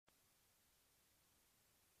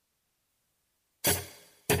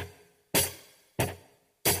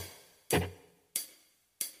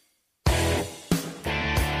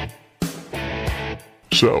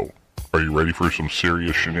So, are you ready for some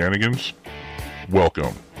serious shenanigans?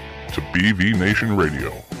 Welcome to BV Nation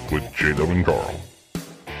Radio with J-Dub and Carl.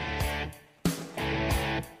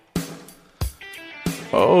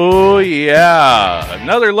 Oh yeah,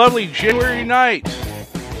 another lovely January night.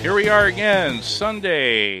 Here we are again,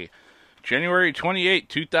 Sunday, January 28,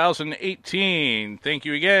 2018. Thank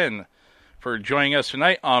you again for joining us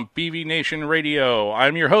tonight on BV Nation Radio.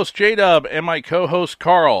 I'm your host, J-Dub, and my co-host,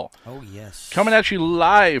 Carl. Oh, yes. Coming at you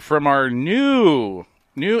live from our new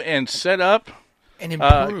and set up. And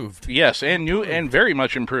improved. Yes, and new and very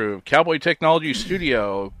much improved. Cowboy Technology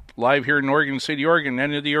Studio, live here in Oregon City, Oregon,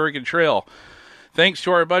 end of the Oregon Trail. Thanks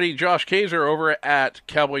to our buddy Josh Kaiser over at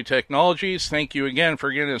Cowboy Technologies. Thank you again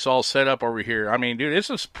for getting us all set up over here. I mean, dude, this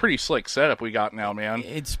is a pretty slick setup we got now, man.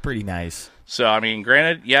 It's pretty nice. So, I mean,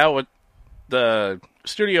 granted, yeah, with the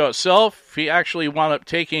studio itself, he actually wound up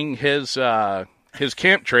taking his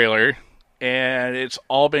camp trailer, and it's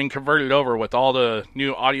all been converted over with all the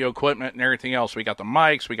new audio equipment and everything else. We got the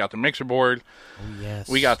mics, we got the mixer board, Oh, yes.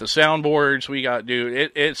 we got the soundboards, we got,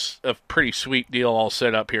 dude, it's a pretty sweet deal all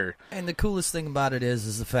set up here. And the coolest thing about it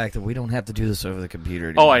is the fact that we don't have to do this over the computer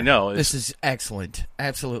anymore. Oh, I know. This is excellent.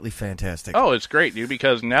 Absolutely fantastic. Oh, it's great, dude,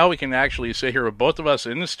 because now we can actually sit here with both of us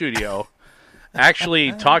in the studio,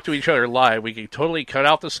 actually talk to each other live. We can totally cut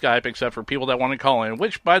out the Skype except for people that want to call in,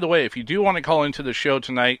 which, by the way, if you do want to call into the show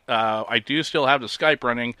tonight, I do still have the Skype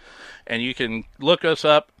running, and you can look us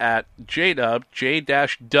up at JDub,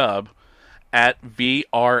 J-Dub, at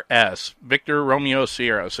VRS, Victor Romeo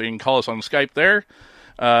Sierra. So you can call us on Skype there.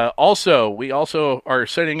 We also are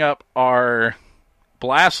setting up our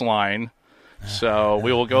blast line, so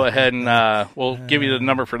we will go ahead and we'll give you the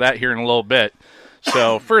number for that here in a little bit.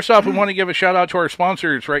 So first off, we want to give a shout out to our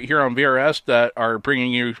sponsors right here on VRS that are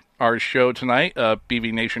bringing you our show tonight,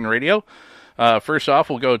 BV Nation Radio. First off,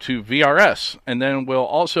 we'll go to VRS, and then we'll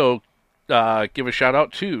also give a shout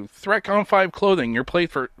out to ThreatCon 5 Clothing, your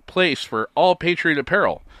place for all Patriot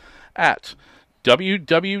apparel at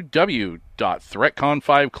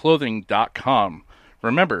www.threatcon5clothing.com.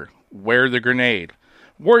 Remember, wear the grenade.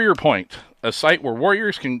 Warrior Point, a site where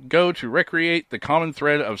warriors can go to recreate the common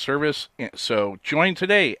thread of service. So join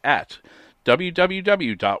today at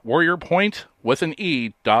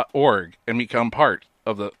www.warriorpoint.org and become part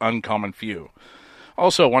of the uncommon few.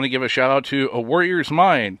 Also, want to give a shout out to A Warrior's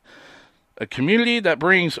Mind, a community that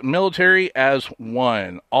brings military as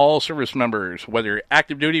one. All service members, whether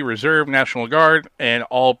active duty, reserve, National Guard, and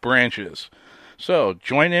all branches. So,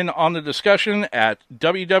 join in on the discussion at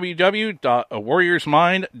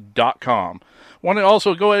www.awarriorsmind.com. Want to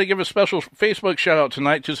also go ahead and give a special Facebook shout-out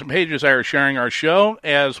tonight to some pages that are sharing our show,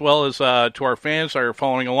 as well as to our fans that are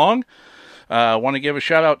following along. Want to give a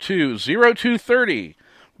shout-out to 0230,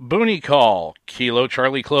 Boonie Call, Kilo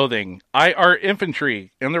Charlie Clothing, IR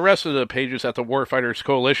Infantry, and the rest of the pages at the Warfighters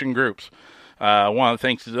Coalition groups. I want to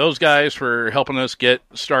thank those guys for helping us get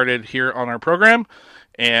started here on our program,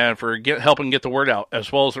 and for helping get the word out,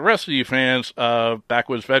 as well as the rest of you fans of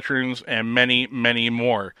Backwoods Veterans and many, many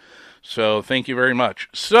more. So thank you very much.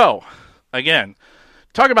 So, again,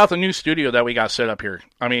 talk about the new studio that we got set up here.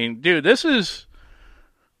 I mean, dude, it's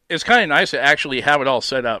kind of nice to actually have it all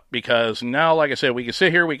set up, because now, like I said, we can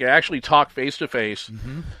sit here, we can actually talk face-to-face,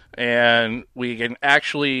 and we can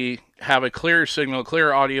actually have a clear signal,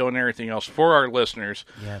 clear audio, and everything else for our listeners.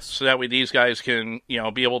 Yes. So that way these guys can,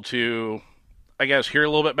 be able to, I guess, hear a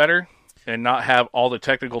little bit better and not have all the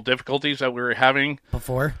technical difficulties that we were having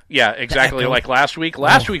Before? Yeah, exactly. Like last week.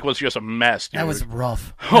 Last week was just a mess, dude. That was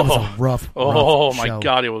rough. That was a rough my show.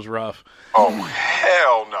 God, it was rough. Oh,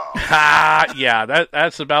 hell no. Yeah,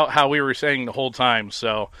 that's about how we were saying the whole time.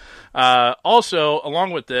 So, also,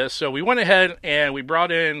 along with this, so we went ahead and we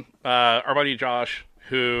brought in our buddy Josh,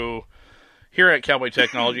 who, here at Cowboy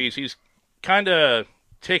Technologies, he's kind of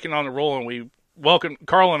taken on the role, and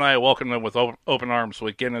Carl and I welcomed him with open arms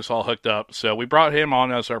with getting us all hooked up. So we brought him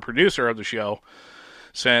on as our producer of the show,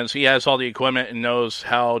 since he has all the equipment and knows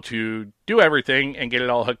how to do everything and get it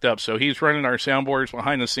all hooked up. So he's running our soundboards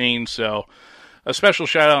behind the scenes. So a special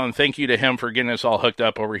shout out and thank you to him for getting us all hooked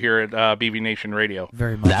up over here at BV Nation Radio.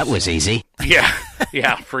 Very much. That was easy.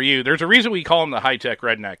 Yeah, for you. There's a reason we call him the high-tech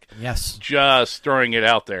redneck. Yes. Just throwing it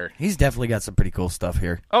out there. He's definitely got some pretty cool stuff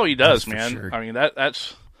here. Oh, he does, That's man. for sure. I mean,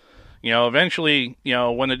 that's... eventually,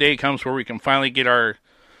 when the day comes where we can finally get our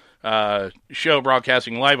show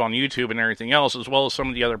broadcasting live on YouTube and everything else, as well as some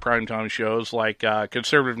of the other primetime shows like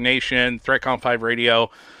Conservative Nation, ThreatCon 5 Radio,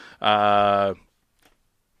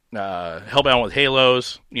 Hellbound with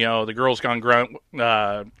Halos, the Girls Gone Grunt,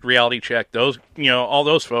 Reality Check, those, all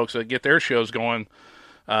those folks that get their shows going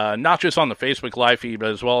not just on the Facebook live feed, but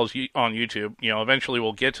as well as on YouTube. Eventually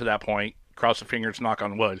we'll get to that point. Cross the fingers, knock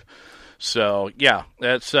on wood. So yeah,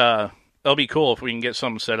 that's it'll be cool if we can get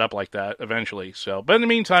something set up like that eventually. So, but in the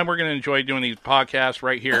meantime, we're going to enjoy doing these podcasts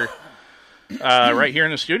right here, right here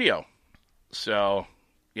in the studio. So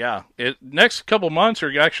yeah, next couple months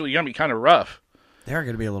are actually going to be kind of rough. They are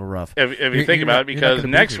going to be a little rough. If you think about it, because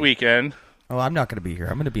next weekend. Oh, I'm not going to be here.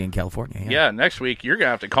 I'm going to be in California. Yeah, next week you're going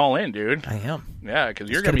to have to call in, dude. I am. Yeah, because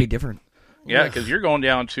you're going to be different. Yeah, because you're going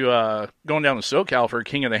down to SoCal for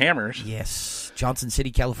King of the Hammers. Yes, Johnson City,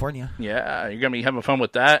 California. Yeah, you're going to be having fun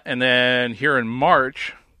with that. And then here in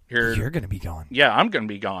March, you're going to be gone. Yeah, I'm going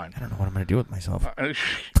to be gone. I don't know what I'm going to do with myself.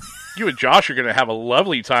 You and Josh are going to have a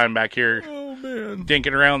lovely time back here. Oh man,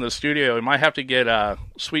 dinking around the studio. We might have to get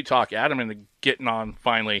Sweet Talk Adam into getting on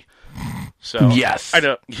finally. So yes, I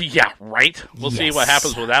know. Yeah, right. We'll see what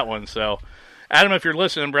happens with that one. So. Adam, if you're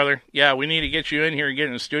listening, brother, yeah, we need to get you in here and get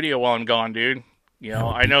in the studio while I'm gone, dude.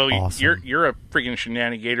 I know awesome. You're a freaking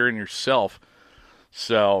shenanigator in yourself.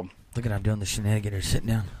 So look at him doing the shenanigator sitting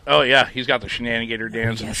down. Oh yeah, he's got the shenanigator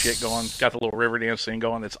dance and shit going. Got the little river dance thing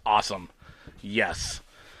going. That's awesome. Yes.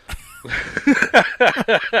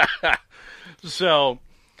 So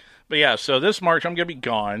this March I'm gonna be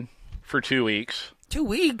gone for 2 weeks. 2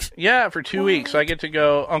 weeks? Yeah, for 2 weeks. I get to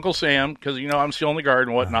go Uncle Sam, because, I'm still in the guard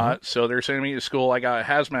and whatnot, so they're sending me to school. I got a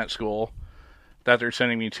hazmat school that they're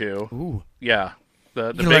sending me to. Ooh. Yeah.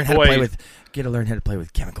 The big boy. Get to learn how to play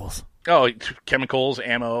with chemicals. Oh, chemicals,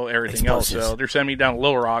 ammo, everything else. So they're sending me down to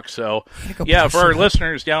Little Rock. So, yeah, for our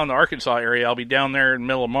listeners down in the Arkansas area, I'll be down there in the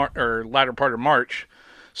middle of or latter part of March.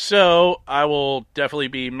 So I will definitely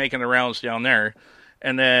be making the rounds down there.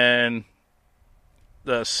 And then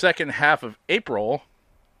the second half of April,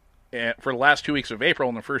 for the last 2 weeks of April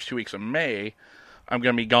and the first 2 weeks of May, I'm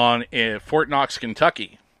going to be gone in Fort Knox,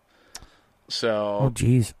 Kentucky. So, oh,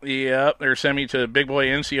 geez. Yeah, they're sending me to Big Boy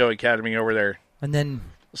NCO Academy over there. And then,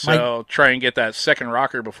 try and get that second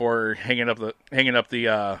rocker before hanging up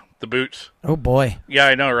the boots. Oh boy. Yeah,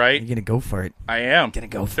 I know, right? You're gonna go for it. I am. Gonna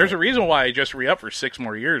go for There's a reason why I just re-up for 6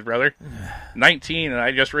 more years, brother. 19, and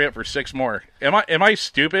I just re-up for 6 more. Am I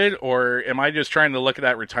stupid, or am I just trying to look at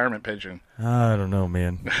that retirement pension? I don't know,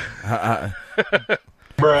 man.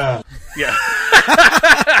 Bruh. Yeah.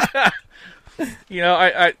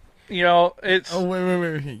 It's. Oh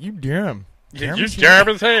wait! You damn. You damn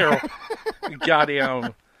as hell.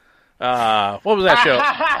 Goddamn. What was that show?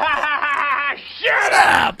 Shut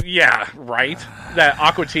up! Yeah, right. That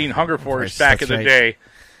Aqua Teen Hunger Force back in the day.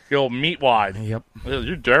 The old meatwad. Yep.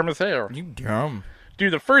 You damn as hell. You dumb.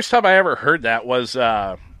 Dude, the first time I ever heard that was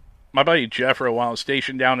my buddy Jeffro while I was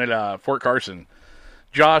stationed down at Fort Carson.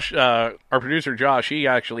 Josh, our producer Josh, he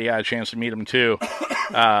actually had a chance to meet him too.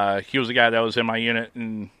 He was the guy that was in my unit,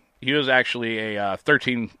 and he was actually a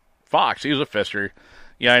 13 Fox. He was a fister.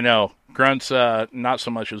 Yeah, I know. Grunt's not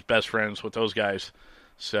so much as best friends with those guys.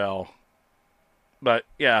 So, but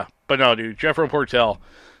no, dude, Jeffro Portel.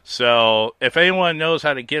 So, if anyone knows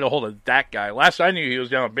how to get a hold of that guy, last I knew he was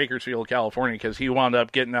down in Bakersfield, California, because he wound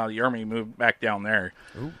up getting out of the Army and moved back down there.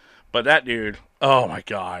 Ooh. But that dude, oh my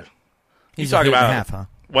God. He's a hoot and a half, huh?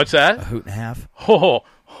 What's that? A hoot and a half. Oh.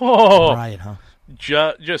 Right, huh?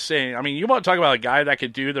 Just saying. I mean, you want to talk about a guy that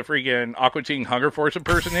could do the freaking Aqua Teen Hunger Force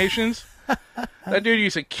impersonations? That dude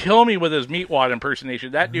used to kill me with his meatwad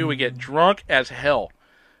impersonation. That dude would get drunk as hell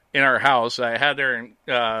in our house. I had there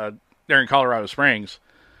in Colorado Springs,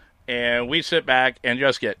 and we sit back and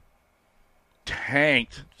just get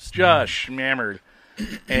tanked, just schmammered.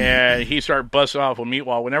 And he started busting off with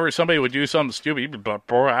meatwad. Whenever somebody would do something stupid, he'd be like,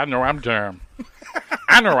 "Boy, I know I'm dumb.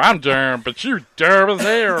 I know I'm dumb, but you're dumb as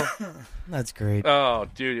hell." That's great. Oh,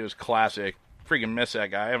 dude, it was classic. Freaking miss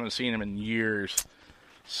that guy. I haven't seen him in years.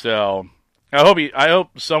 So, I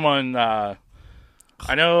hope someone. I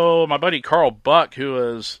know my buddy Carl Buck,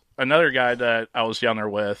 who is another guy that I was down there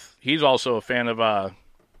with. He's also a fan of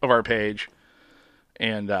our page.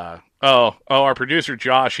 And our producer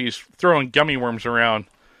Josh, he's throwing gummy worms around.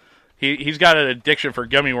 He's got an addiction for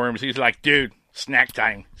gummy worms. He's like, dude, snack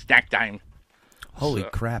time. Holy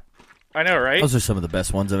crap! I know, right? Those are some of the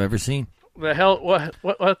best ones I've ever seen. The hell,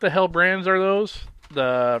 what the hell brands are those?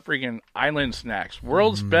 The freaking Island Snacks,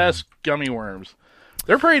 world's best gummy worms.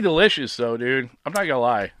 They're pretty delicious, though, dude. I'm not gonna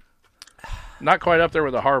lie. Not quite up there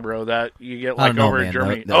with the Harbro that you get like over in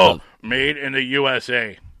Germany. Made in the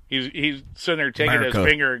USA. He's sitting there taking his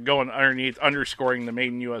finger and going underneath, underscoring the made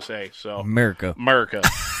in USA. So America.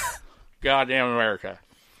 Goddamn America.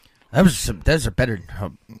 Those are better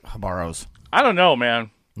than Habaros. I don't know,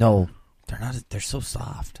 man. No, they're not. They're so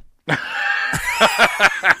soft.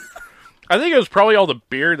 I think it was probably all the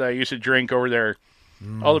beer that I used to drink over there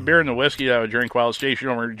All the beer and the whiskey that I would drink while stationed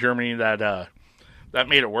over in Germany, that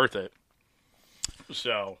made it worth it.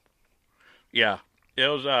 So, yeah, it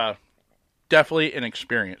was definitely an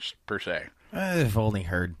experience, per se. I've only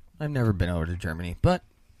heard. I've never been over to Germany, but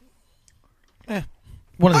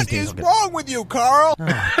one of these days. What is wrong with you, Carl? Oh,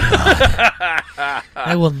 God.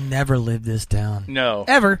 I will never live this down. No.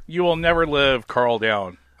 Ever. You will never live Carl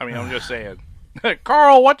down. I mean, I'm just saying.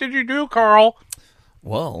 Carl, what did you do, Carl?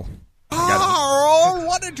 Whoa. Carl,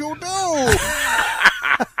 what did you do?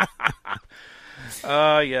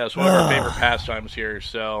 Yes, one of our favorite pastimes here.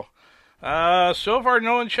 So far,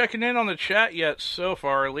 no one checking in on the chat yet. So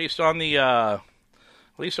far, at least on the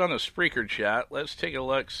Spreaker chat. Let's take a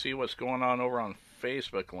look, see what's going on over on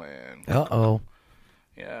Facebook land. Uh-oh.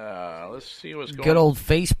 Yeah, let's see what's going on. Good old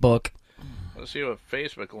Facebook. Let's see what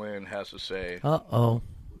Facebook land has to say. Uh-oh.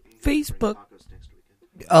 Facebook.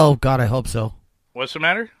 Oh, God, I hope so. What's the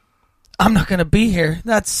matter? I'm not going to be here.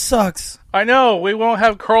 That sucks. I know. We won't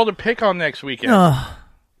have Carl to pick on next weekend.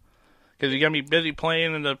 Because he's going to be busy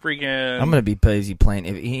playing in the freaking... I'm going to be busy playing.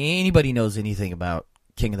 If anybody knows anything about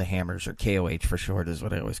King of the Hammers, or KOH for short is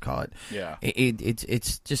what I always call it. Yeah.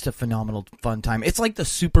 It's just a phenomenal fun time. It's like the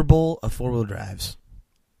Super Bowl of four-wheel drives.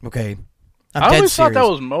 Okay? I always thought that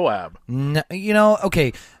was Moab. No,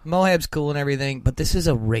 okay, Moab's cool and everything, but this is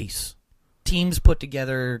a race. Teams put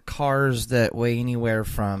together cars that weigh anywhere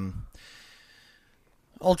from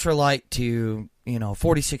ultralight to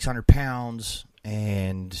 4,600 pounds,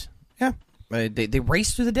 and yeah, they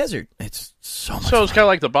race through the desert. It's so much. So it's kind of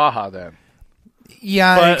like the Baja then.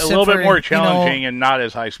 Yeah, but a little bit more challenging and not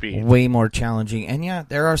as high speed. Way more challenging, and yeah,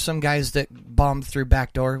 there are some guys that bomb through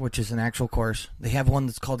Backdoor, which is an actual course. They have one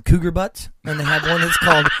that's called Cougar Butt, and they have one that's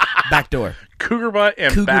called Backdoor. Cougar Butt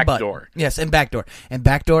and Backdoor. Yes, and Backdoor. And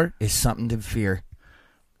Backdoor is something to fear.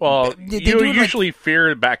 Well, you usually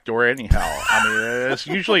fear Backdoor anyhow. I mean, it's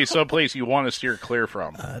usually someplace you want to steer clear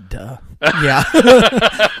from. Duh. Yeah.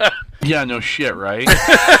 Yeah, no shit, right?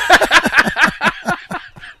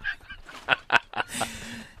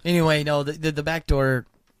 Anyway, no, the Backdoor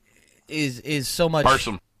is so much.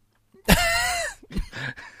 Awesome.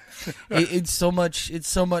 It's so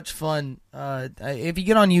much fun. If you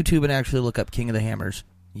get on YouTube and actually look up King of the Hammers,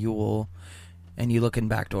 you will, and you look in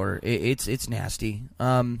Backdoor, it's nasty.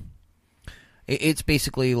 It's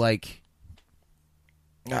basically like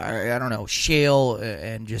I don't know, shale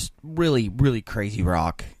and just really, really crazy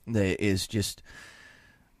rock that is just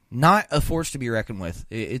not a force to be reckoned with.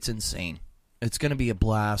 It's insane. It's going to be a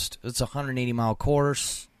blast. It's a 180-mile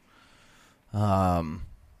course.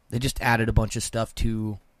 They just added a bunch of stuff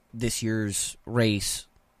to this year's race.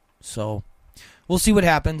 So we'll see what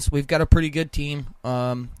happens. We've got a pretty good team.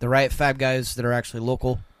 The Riot Fab guys that are actually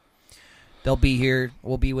local, they'll be here.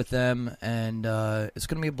 We'll be with them, and it's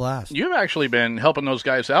going to be a blast. You've actually been helping those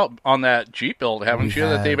guys out on that Jeep build, haven't you?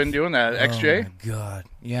 That they've been doing that XJ? Oh, my God.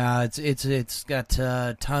 Yeah, it's got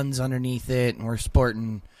tons underneath it, and we're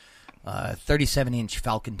sporting 37-inch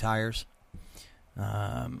Falcon tires.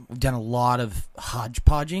 We've done a lot of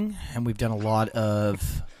hodgepodging, and we've done a lot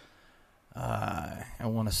of, I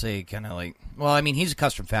want to say kind of like, well, I mean, he's a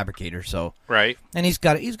custom fabricator, so. Right. And he's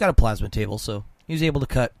got a plasma table, so he's able to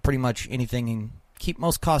cut pretty much anything and keep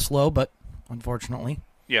most costs low, but unfortunately.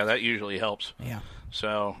 Yeah, that usually helps. Yeah.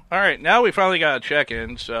 So, all right, now we finally got a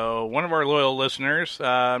check-in. So, one of our loyal listeners,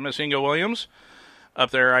 Miss Inga Williams,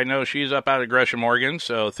 up there, I know she's up out of Gresham, Oregon,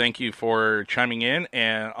 so thank you for chiming in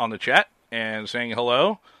and on the chat and saying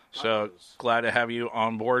hello. So glad to have you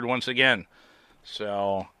on board once again.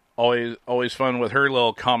 So always fun with her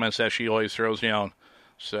little comments that she always throws down.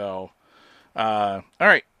 So, all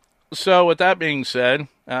right. So with that being said,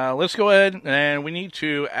 let's go ahead and we need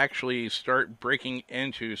to actually start breaking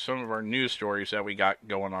into some of our news stories that we got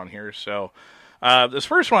going on here. So, this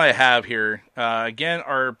first one I have here, again,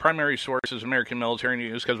 our primary source is American Military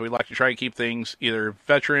News because we like to try to keep things either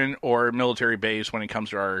veteran or military based when it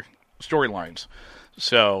comes to our storylines.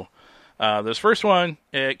 So, this first one,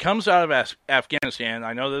 it comes out of Afghanistan.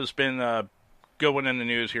 I know there's been a good one in the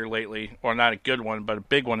news here lately, or not a good one, but a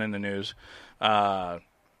big one in the news.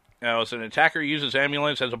 It's an attacker uses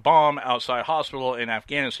ambulance as a bomb outside hospital in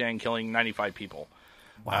Afghanistan, killing 95 people.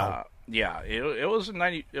 Wow. Yeah, it was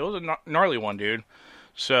a gnarly one, dude.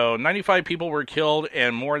 So 95 people were killed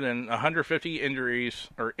and more than 150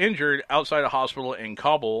 injured outside a hospital in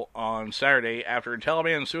Kabul on Saturday after a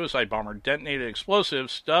Taliban suicide bomber detonated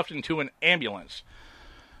explosives stuffed into an ambulance.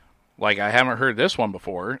 Like, I haven't heard this one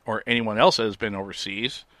before, or anyone else that has been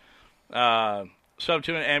overseas. Stuffed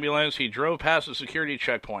to an ambulance, he drove past a security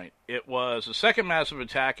checkpoint. It was the second massive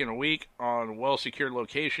attack in a week on a well-secured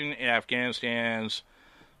location in Afghanistan's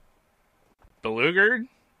Beleaguered?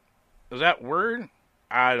 Is that word?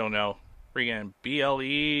 I don't know. Freaking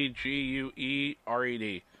Beleguered.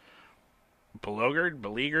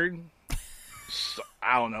 Beleaguered?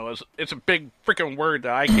 I don't know. It's a big freaking word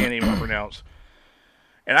that I can't even pronounce.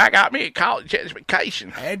 And I got me a college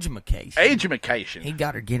education. Education. He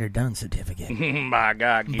got her get her done certificate. My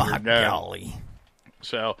God, get her done. Golly.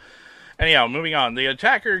 So, anyhow, moving on. The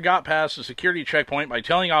attacker got past the security checkpoint by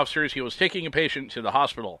telling officers he was taking a patient to the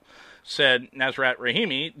hospital, said Nasrat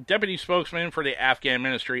Rahimi, deputy spokesman for the Afghan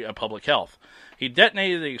Ministry of Public Health. He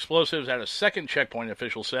detonated the explosives at a second checkpoint,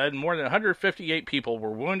 officials said. More than 158 people were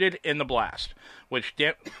wounded in the blast, which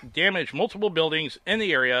damaged multiple buildings in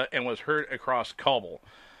the area and was heard across Kabul.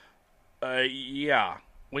 Yeah.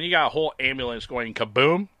 When you got a whole ambulance going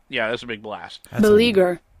kaboom, yeah, that's a big blast.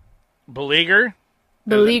 Beleaguer. Beleaguer?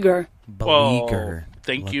 Beleaguer. Well,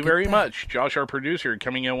 thank you very much. Josh, our producer,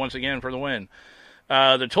 coming in once again for the win.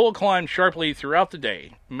 The toll climbed sharply throughout the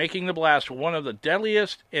day, making the blast one of the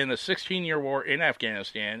deadliest in the 16-year war in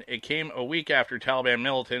Afghanistan. It came a week after Taliban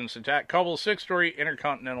militants attacked Kabul's six-story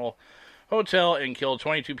Intercontinental Hotel and killed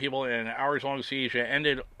 22 people in an hours-long siege that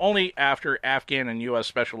ended only after Afghan and U.S.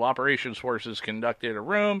 Special Operations Forces conducted a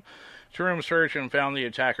room-to-room search and found the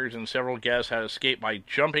attackers and several guests had escaped by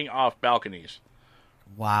jumping off balconies.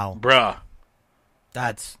 Wow. Bruh.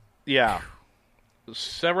 That's... Yeah.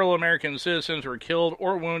 Several American citizens were killed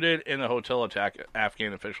or wounded in the hotel attack,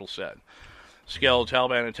 Afghan officials said. Scale of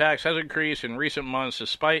Taliban attacks has increased in recent months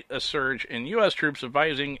despite a surge in U.S. troops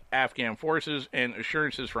advising Afghan forces and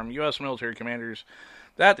assurances from U.S. military commanders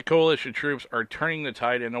that the coalition troops are turning the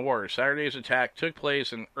tide in the war. Saturday's attack took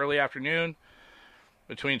place in early afternoon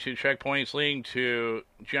between two checkpoints leading to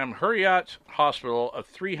Jamhuriyat Hospital, a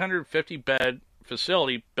 350-bed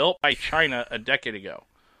facility built by China a decade ago.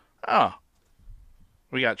 Oh.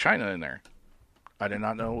 We got China in there. I did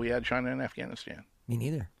not know we had China in Afghanistan. Me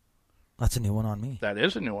neither. That's a new one on me. That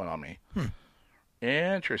is a new one on me.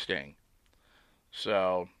 Interesting.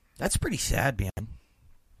 So... That's pretty sad, man.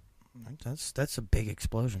 That's a big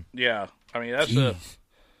explosion. Yeah. I mean,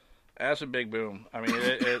 that's a big boom. I mean,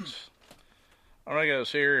 it's... I'm not going to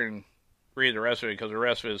sit here and read the rest of it because the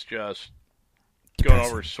rest of it's just going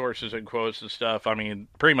over sources and quotes and stuff. I mean,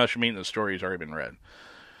 pretty much meaning the story's already been read.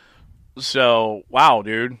 So, wow,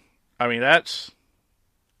 dude. I mean, I've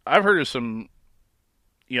heard of some,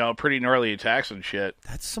 pretty gnarly attacks and shit.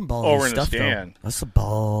 That's some ballsy over in stuff, the stand. Though. That's some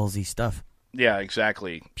ballsy stuff. Yeah,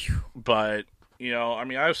 exactly. Phew. But, I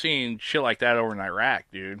mean, I've seen shit like that over in Iraq,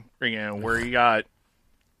 dude. Where you got,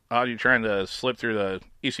 you're trying to slip through the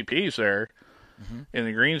ECPs there in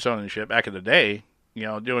the green zone and shit back in the day,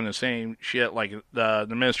 doing the same shit like the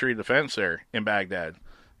Ministry of Defense there in Baghdad.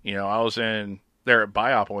 I was in there at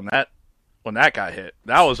BIOP when that got hit.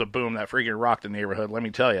 That was a boom that freaking rocked the neighborhood, let me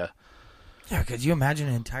tell you. Yeah, could you imagine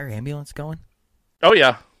an entire ambulance going? Oh,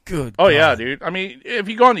 yeah. Good Oh, God. yeah, dude. I mean, if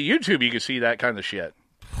you go onto YouTube, you can see that kind of shit.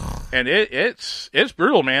 And it's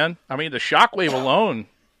brutal, man. I mean, the shockwave alone,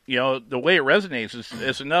 the way it resonates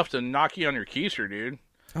is enough to knock you on your keister, dude.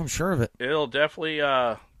 I'm sure of it. It'll definitely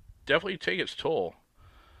take its toll.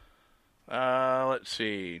 Let's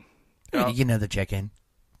see. Hey, you know the check-in,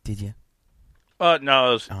 did you? No,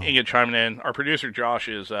 it was Inga chiming in. Our producer Josh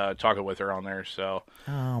is talking with her on there, so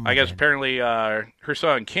I guess apparently her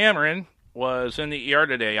son Cameron was in the ER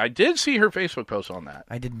today. I did see her Facebook post on that.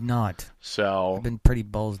 I did not. So I've been pretty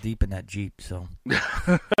balls deep in that Jeep, so.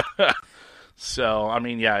 So, I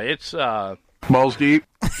mean, yeah, it's Balls deep.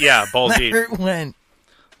 Yeah, balls deep. There it went.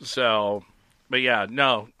 So, but yeah,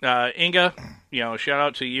 no, Inga, shout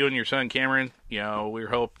out to you and your son Cameron. We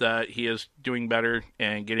hope that he is doing better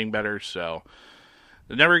and getting better. So,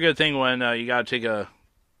 it's never a good thing when you got to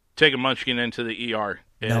take a munchkin into the ER.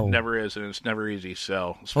 It never is, and it's never easy.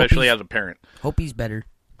 So, especially as a parent. Hope he's better.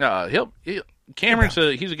 Cameron's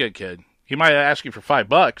he's a good kid. He might ask you for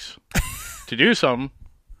 $5 to do something,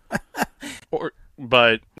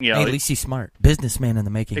 but Hey, at least he's smart, businessman in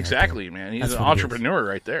the making. Exactly, right man. He's That's an what he entrepreneur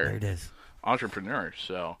right there. There it is. Entrepreneur.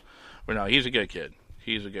 So, but no, he's a good kid.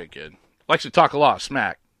 He's a good kid. Likes to talk a lot of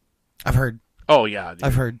smack. I've heard. Oh yeah, dude.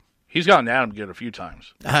 I've heard. He's gotten Adam good a few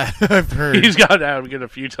times. I've heard. He's gotten Adam good a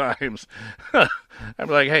few times. I'm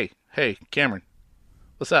like, hey, Cameron,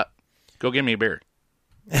 what's up? Go get me a beer.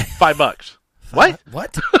 $5. What?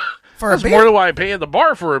 What? For That's a beer? more than what I pay at the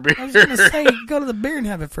bar for a beer. I was going to say, go to the beer and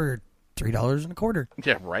have it for $3.25.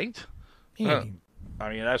 Yeah, right. Yeah. I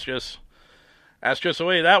mean, that's just the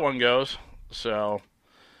way that one goes. So,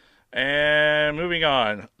 and moving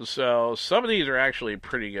on. So, some of these are actually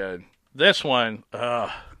pretty good. This one,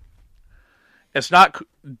 it's not.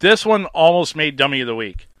 This one almost made Dummy of the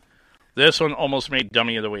Week.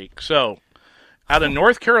 So, out of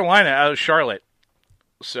North Carolina, out of Charlotte.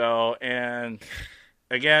 So, and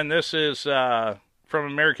again, this is from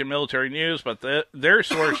American Military News, but their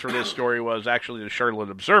source for this story was actually the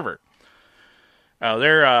Charlotte Observer.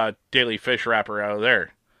 Their daily fish wrapper out of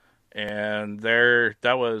there. And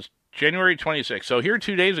that was January 26th. So here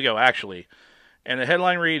 2 days ago, actually. And the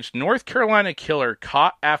headline reads, North Carolina killer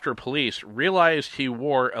caught after police realized he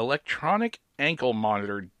wore electronic ankle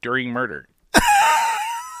monitor during murder.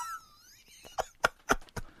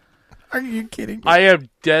 Are you kidding me? I am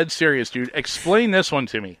dead serious, dude. Explain this one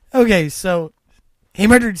to me. Okay, so he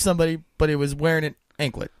murdered somebody, but he was wearing an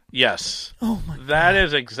anklet. Yes. Oh, my God. That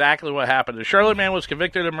is exactly what happened. The Charlotte man was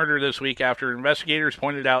convicted of murder this week after investigators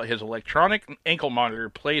pointed out his electronic ankle monitor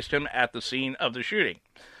placed him at the scene of the shooting.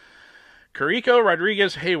 Carico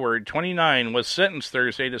Rodriguez Hayward, 29, was sentenced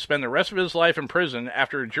Thursday to spend the rest of his life in prison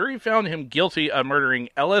after a jury found him guilty of murdering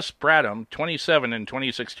Ellis Bradham, 27, in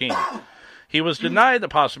 2016. He was denied the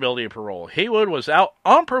possibility of parole. Hayward was out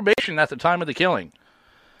on probation at the time of the killing.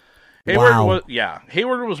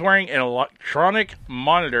 Hayward was wearing an electronic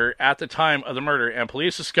monitor at the time of the murder, and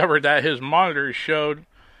police discovered that his monitor showed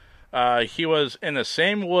he was in the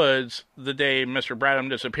same woods the day Mr. Bradham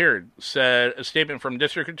disappeared, said a statement from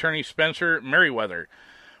District Attorney Spencer Merriweather.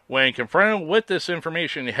 When confronted with this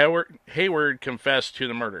information, Hayward confessed to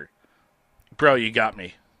the murder. Bro, you got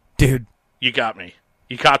me. Dude. You got me.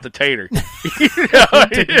 You caught the tater. That's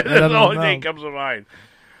the only thing that comes to mind.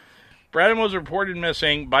 Bradham was reported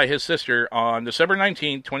missing by his sister on December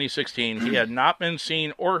 19, 2016. He had not been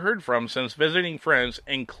seen or heard from since visiting friends,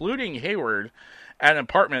 including Hayward, at an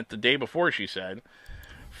apartment the day before, she said.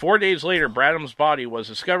 4 days later, Bradham's body was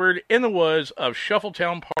discovered in the woods of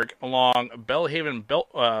Shuffletown Park along Bellhaven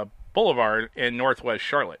Boulevard in northwest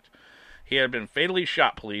Charlotte. He had been fatally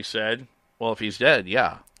shot, police said. Well, if he's dead,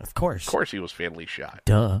 yeah. Of course. Of course he was fatally shot.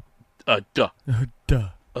 Duh. Duh. Duh.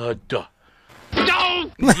 Duh. No!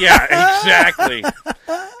 Yeah, exactly.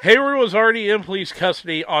 Hayward was already in police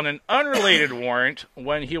custody on an unrelated warrant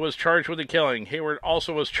when he was charged with the killing. Hayward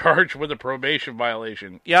also was charged with a probation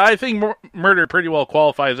violation. Yeah, I think murder pretty well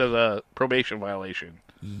qualifies as a probation violation.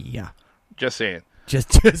 Yeah. Just saying.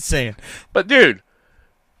 Just saying. But, dude,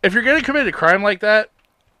 if you're going to commit a crime like that,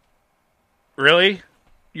 really?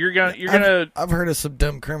 I've heard of some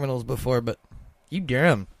dumb criminals before, but you dare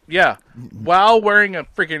them. Yeah. While wearing a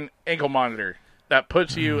freaking ankle monitor that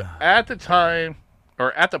puts you at the time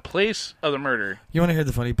or at the place of the murder. You want to hear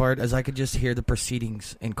the funny part? As I could just hear the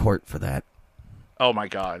proceedings in court for that. Oh, my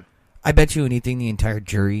God. I bet you anything the entire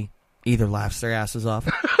jury either laughs their asses off.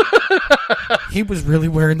 He was really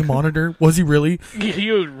wearing the monitor? Was he really?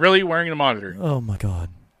 He was really wearing the monitor. Oh, my God.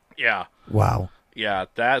 Yeah. Wow. Yeah,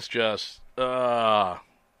 that's just...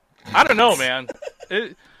 I don't know, man.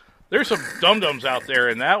 There's some dum-dums out there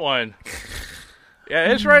in that one.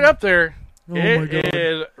 Yeah, it's right up there. Oh my God. It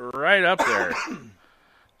is right up there.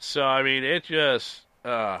 So, I mean, it just...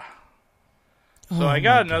 So I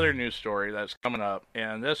got another news story that's coming up,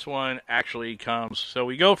 and this one actually comes... So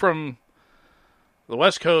we go from the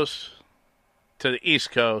West Coast to the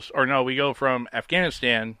East Coast. Or no, we go from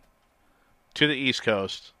Afghanistan to the East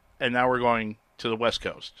Coast, and now we're going to the West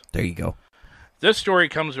Coast. There you go. This story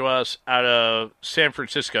comes to us out of San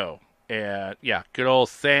Francisco. And, yeah, good old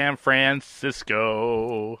San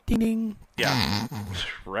Francisco. Ding, ding. Yeah.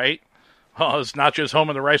 Right? Oh, it's not just home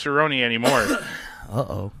of the Rice-A-Roni anymore.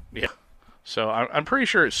 Uh-oh. Yeah. So I'm pretty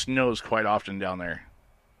sure it snows quite often down there.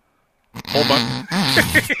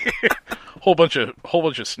 Whole bunch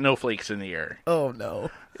of snowflakes in the air. Oh, no.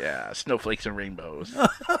 Yeah, snowflakes and rainbows.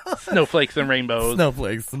 Snowflakes and rainbows.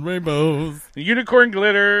 Snowflakes and rainbows. Unicorn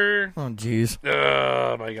glitter. Oh, jeez.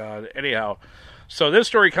 Oh, my God. Anyhow, so this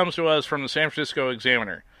story comes to us from the San Francisco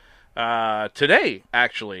Examiner. Today,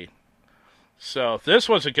 actually. So this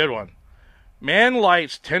was a good one. Man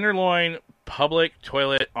lights Tenderloin public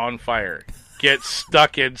toilet on fire. Gets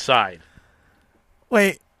stuck inside.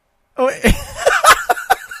 Wait. Oh, wait.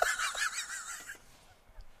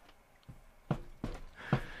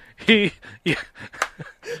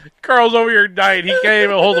 Carl's over here dying. He can't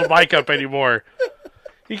even hold the mic up anymore.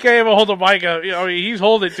 He can't even hold the mic up. You know, he's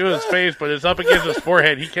holding it to his face, but it's up against his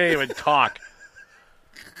forehead. He can't even talk.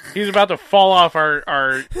 He's about to fall off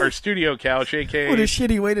our studio couch, a.k.a. What a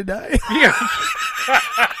shitty way to die. Yeah.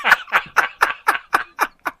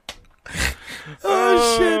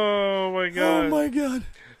 Oh, shit. Oh, my God. Oh, my God.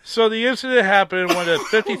 So the incident happened when a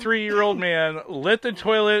 53-year-old man lit the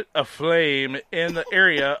toilet aflame in the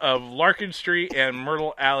area of Larkin Street and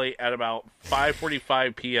Myrtle Alley at about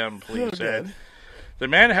 5:45 p.m., police said. God. The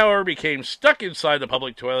man, however, became stuck inside the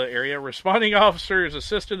public toilet area. Responding officers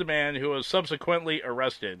assisted the man, who was subsequently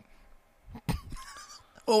arrested.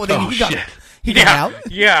 Oh, then he got yeah, out?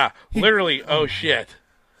 Yeah, literally, oh shit.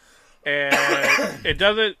 And it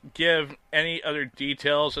doesn't give any other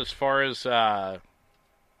details as far as the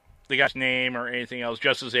guy's name or anything else,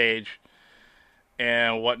 just his age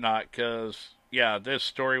and whatnot, because, yeah, this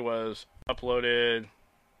story was uploaded.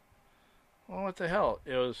 Well, what the hell?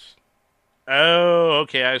 It was... Oh,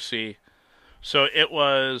 okay, I see. So it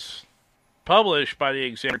was published by the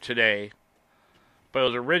Examiner today, but it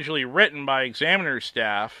was originally written by Examiner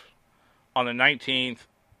staff on the 19th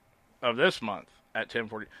of this month at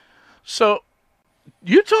 10:40. So,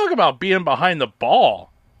 you talk about being behind the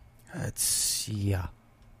ball. Yeah.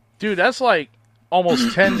 Dude, that's like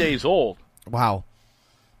almost 10 days old. Wow.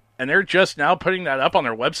 And they're just now putting that up on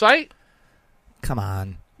their website? Come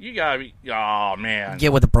on. You gotta be... Oh, man.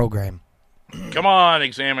 Get with the program. Come on,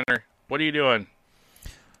 Examiner. What are you doing?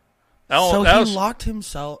 So he locked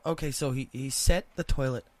himself... Okay, so he set the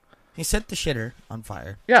toilet... He set the shitter on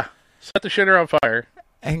fire. Yeah. Set the shitter on fire.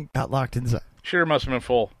 And got locked inside. Shitter must have been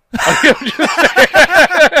full.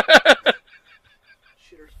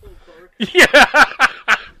 Yeah.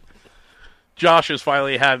 Josh has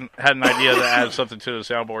finally had an idea to add something to the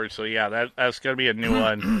soundboard, so yeah, that's gonna be a new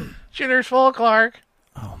one. Shitter's full, Clark.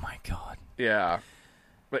 Oh my god. Yeah.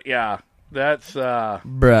 But yeah, that's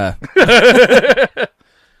Bruh.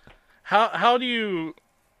 How do you...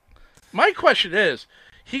 My question is,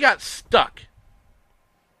 he got stuck.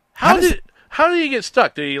 How did he get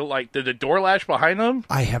stuck? Did the door latch behind him?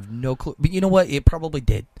 I have no clue. But you know what? It probably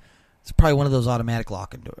did. It's probably one of those automatic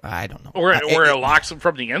locking doors. I don't know. Or it locks him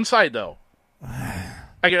from the inside, though.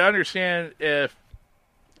 I can understand if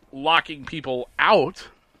locking people out,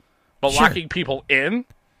 but Sure. locking people in?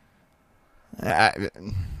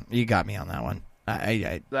 You got me on that one.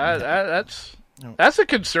 That's a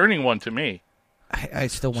concerning one to me. I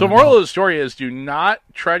still want So to moral know. of the story is, do not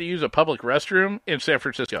try to use a public restroom in San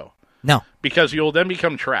Francisco. No. Because you'll then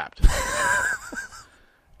become trapped.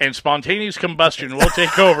 And spontaneous combustion will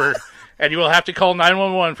take over, and you will have to call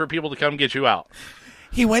 911 for people to come get you out.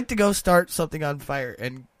 He went to go start something on fire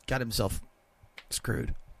and got himself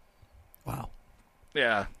screwed. Wow.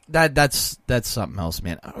 Yeah. That's something else,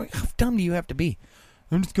 man. How dumb do you have to be?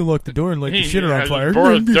 I'm just going to lock the door and light the shitter on fire.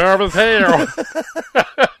 For as dumb as hell.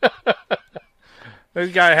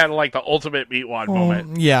 This guy had like the ultimate meatwad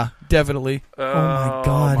moment. Yeah, definitely. Oh my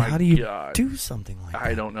god. my How do you God. do something like that?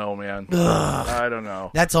 I don't know, man. Ugh. I don't know.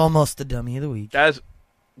 That's almost the dummy of the week.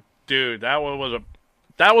 Dude, that one was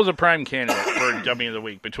a prime candidate for dummy of the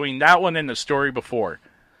week. Between that one and the story before.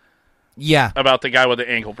 Yeah. About the guy with the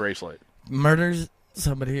ankle bracelet. Murders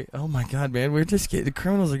somebody. Oh my god, man. The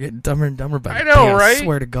criminals are getting dumber and dumber by I know, right? I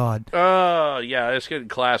swear to God. Yeah, it's getting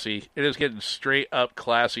classy. It is getting straight up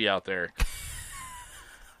classy out there.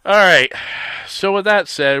 All right. So with that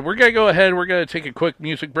said, we're going to go ahead. We're going to take a quick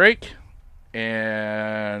music break.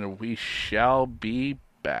 And we shall be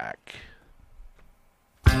back.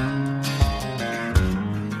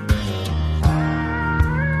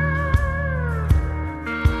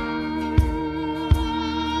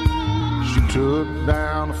 She took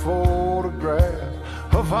down a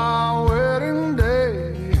photograph of our wedding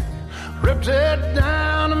day, ripped it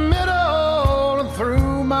down the middle and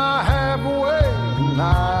threw my half away. And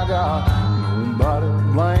I got nobody to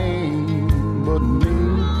blame but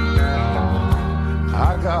me.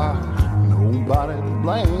 I got nobody to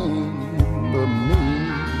blame but me.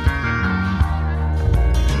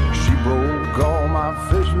 She broke all my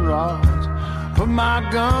fishing rods, put my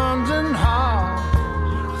guns in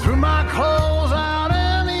hide, threw my clothes out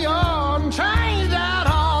in the yard and changed out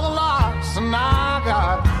all the locks. And I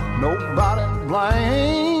got nobody to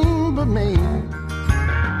blame but me.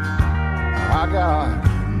 I got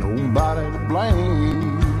nobody to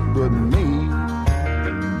blame but me.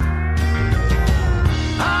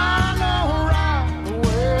 I know right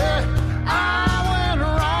away I went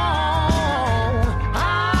wrong. I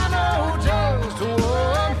know just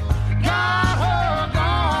what got her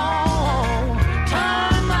gone.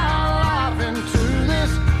 Turned my life into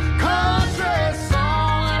this country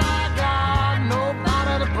song, and I got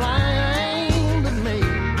nobody to blame but me.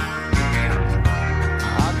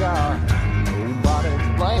 I got nobody to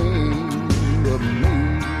blame but me.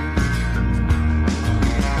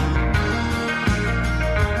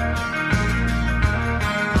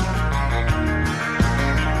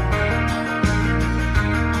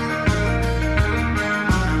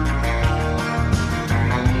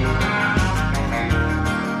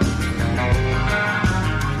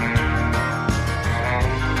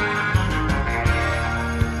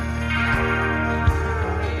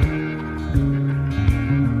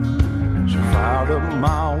 She fired up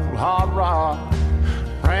my old hot rod,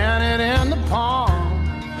 ran it in the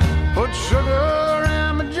pond,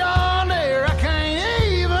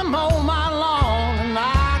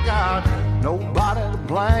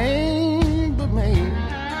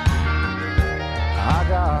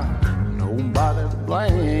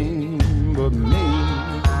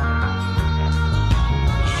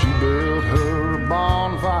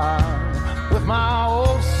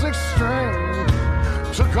 extreme.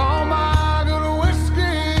 Took all my good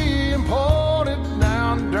whiskey and poured it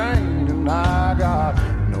down the drain, and I got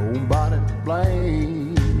nobody to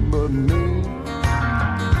blame but me.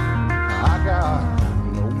 I got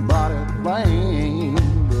nobody to blame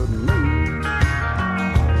but me.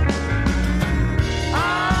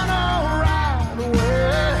 I know right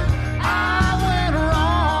away I went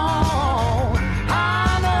wrong.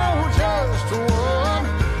 I know just what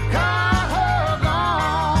got her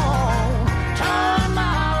gone. Turned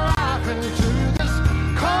my life into this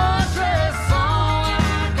country song.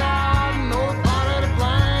 I got nobody to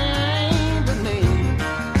blame but me.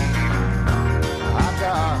 I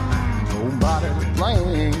got nobody to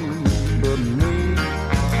blame but me.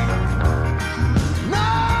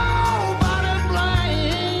 Nobody to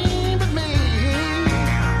blame but me.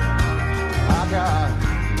 I got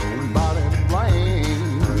nobody to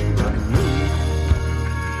blame but me.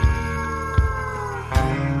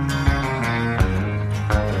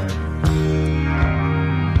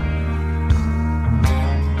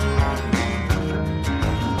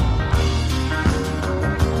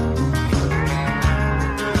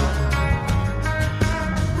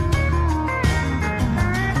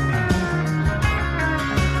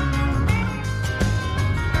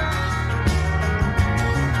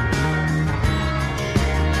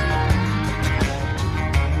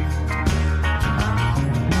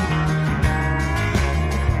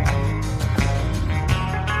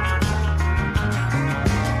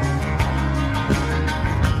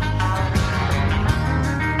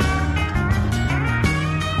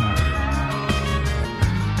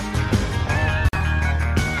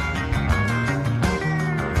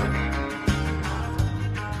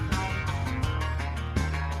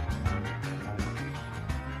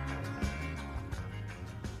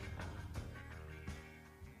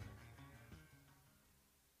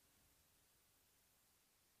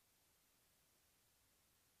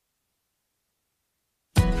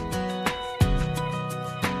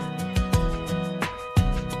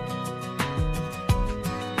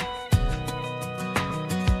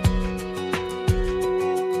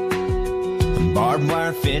 Barbed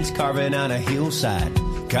wire fence carving on a hillside,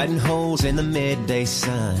 cutting holes in the midday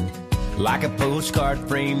sun, like a postcard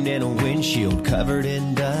framed in a windshield covered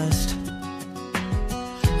in dust.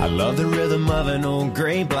 I love the rhythm of an old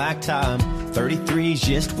gray blacktop, 33's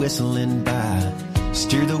just whistling by.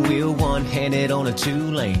 Steer the wheel one-handed on a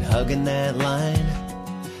two-lane, hugging that line.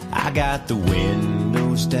 I got the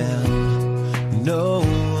windows down, no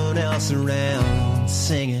one else around,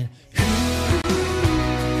 singing.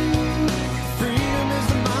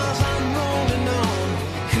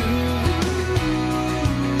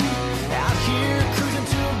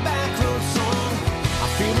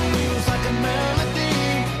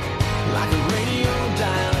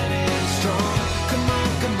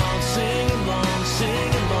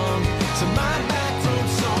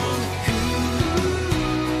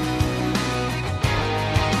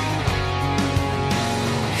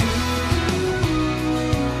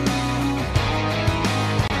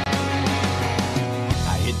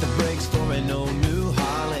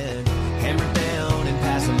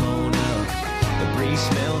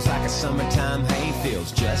 Summertime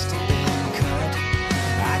hayfields just been cut.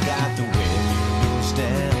 I got the windows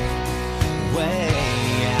down, way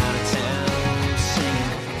out of town,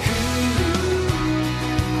 singing.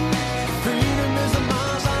 Freedom is the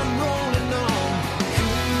miles I'm rolling on.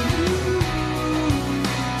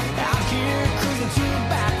 Out here cruising to a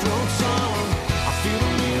back road song. I feel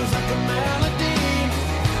the wheels like a melody,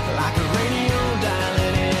 like a radio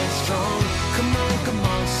dialing in strong. Come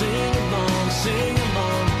on, sing along, sing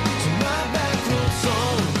along.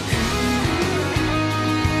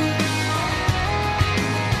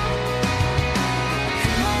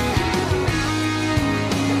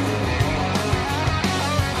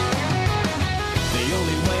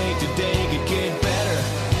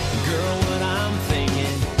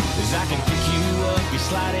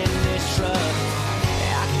 Slide in this truck,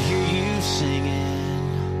 I can hear you singing.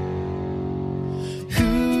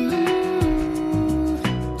 Ooh,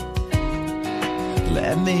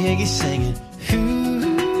 let me hear you singing. Ooh.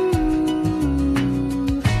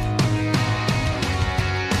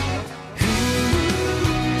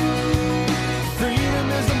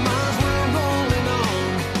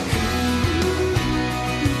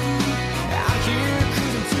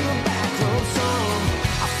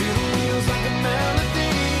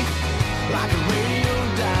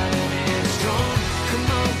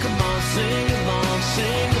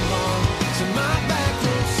 Sing along to my back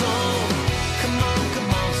road song. Come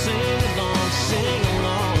on, sing along.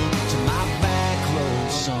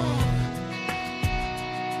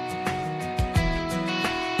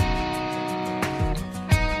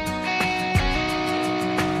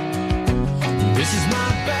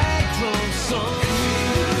 song.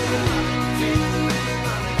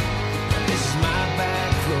 This is my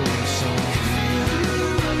back road song.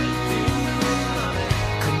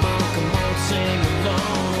 Come on, sing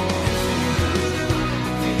along.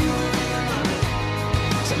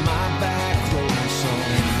 To my back road song.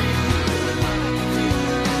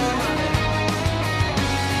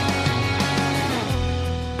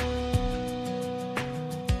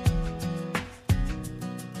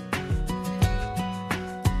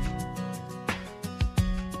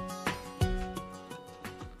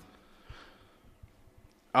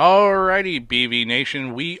 Alrighty, BV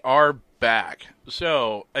Nation, we are back.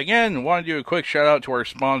 So, again, want to do a quick shout out to our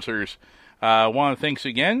sponsors. Want to thanks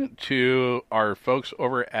again to our folks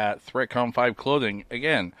over at ThreatCom 5 Clothing.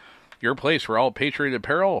 Again, your place for all Patriot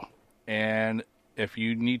apparel. And if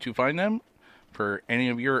you need to find them for any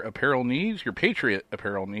of your apparel needs, your Patriot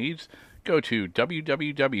apparel needs, go to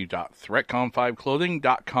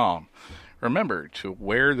www.threatcom5clothing.com. Remember to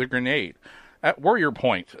wear the grenade. At Warrior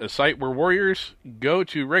Point, a site where warriors go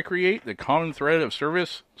to recreate the common thread of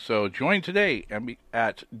service. So join today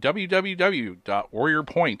at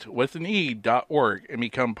www.warriorpoint.org and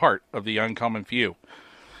become part of the Uncommon Few.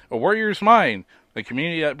 A Warrior's Mind, the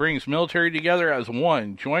community that brings military together as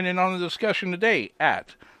one. Join in on the discussion today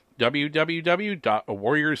at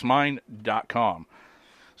www.awarriorsmind.com.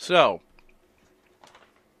 So,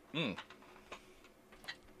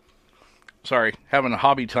 sorry, having a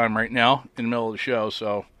hobby time right now in the middle of the show,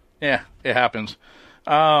 so, yeah, it happens.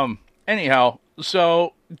 Anyhow,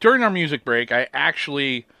 so, during our music break, I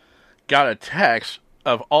actually got a text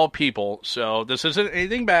of all people, so this isn't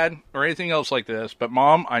anything bad or anything else like this, but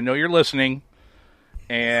Mom, I know you're listening,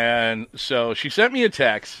 and so she sent me a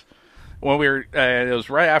text when we were, it was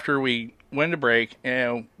right after we went to break,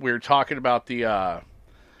 and we were talking about the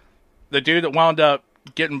dude that wound up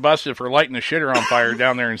getting busted for lighting the shitter on fire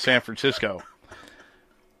down there in San Francisco.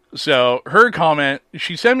 So her comment,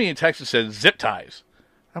 she sent me a text that said zip ties.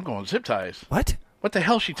 I'm going, zip ties? What? What the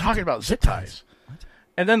hell is she talking about, zip ties? What?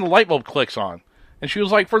 And then the light bulb clicks on. And she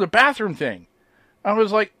was like, for the bathroom thing. I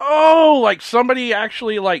was like, oh, like somebody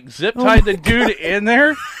actually like zip tied the dude in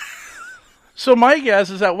there? So my guess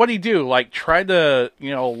is that what'd he do? Like tried to,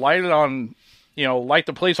 light it on, light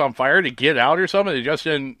the place on fire to get out or something? It just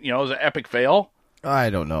didn't, it was an epic fail.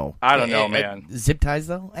 I don't know. I don't know, man. Zip ties,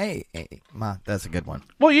 though? Hey, Ma, that's a good one.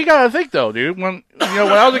 Well, you got to think, though, dude. When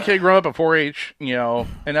I was a kid growing up at 4-H,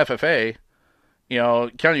 and FFA,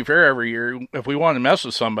 county fair every year, if we wanted to mess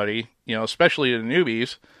with somebody, especially the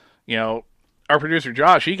newbies, our producer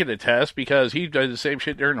Josh, he could attest because he did the same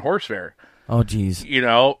shit during the horse fair. Oh, geez.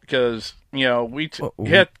 Because, we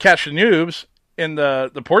hit catch the noobs in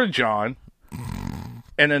the Porta-John,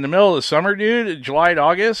 and in the middle of the summer, dude, July to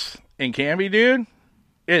August, in Canby, dude,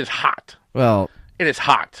 it is hot. Well, it is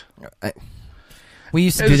hot. We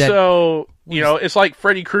used to do that. So, it's like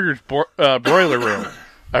Freddy Krueger's broiler room.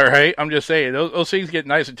 All right? I'm just saying, those things get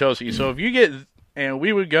nice and toasty. So if you get, and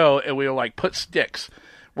we would go and we would like put sticks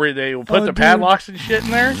where they would put the padlocks and shit in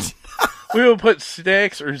there. We would put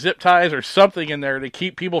sticks or zip ties or something in there to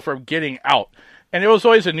keep people from getting out. And it was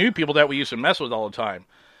always the new people that we used to mess with all the time.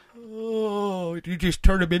 Oh, you just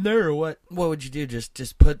turn them in there or what? What would you do?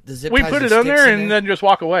 Just put the zip ties? We put it in there and then just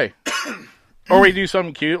walk away. Or we do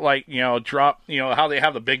something cute like, drop, how they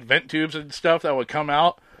have the big vent tubes and stuff that would come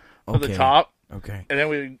out of the top. Okay. And then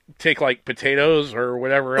we take like potatoes or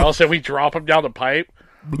whatever else and we drop them down the pipe.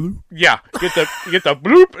 Bloop. Yeah. Get the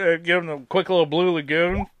bloop and give them a quick little blue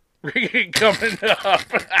lagoon. Coming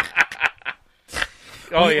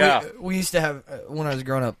up. We used to have, when I was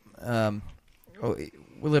growing up,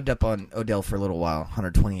 we lived up on Odell for a little while,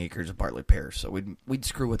 120 acres of Bartlett pears, so we'd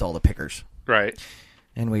screw with all the pickers. Right.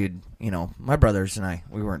 And we'd, my brothers and I,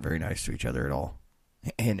 we weren't very nice to each other at all.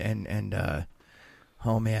 And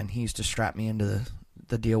oh man, he used to strap me into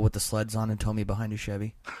the deal with the sleds on and tow me behind a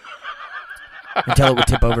Chevy until it would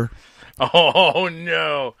tip over. Oh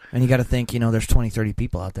no. And you got to think, there's 20, 30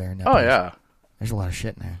 people out there. In that place. Yeah. There's a lot of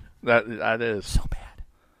shit in there. That is. So bad.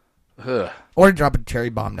 Ugh. Or drop a cherry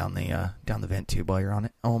bomb down the vent tube while you're on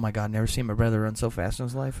it. Oh my God, never seen my brother run so fast in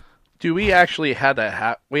his life. Dude, we actually had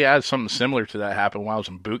that we had something similar to that happen while I was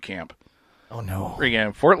in boot camp. Oh no.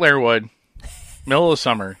 Again, Fort Lairwood, middle of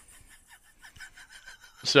summer.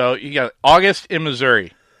 So you got August in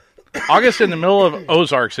Missouri. August in the middle of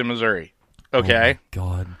Ozarks in Missouri. Okay? Oh my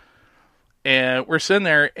God. And we're sitting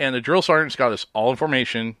there, and the drill sergeant's got us all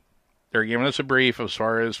information. They're giving us a brief as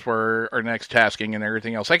far as for our next tasking and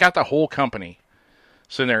everything else. I got the whole company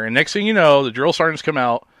sitting there. And next thing you know, the drill sergeants come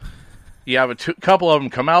out. You have a couple of them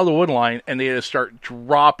come out of the wood line, and they just start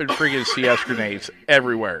dropping freaking CS grenades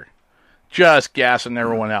everywhere. Just gassing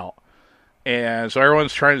everyone out. And so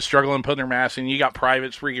everyone's trying to struggle and put their masks in. You got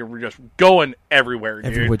privates freaking just going everywhere,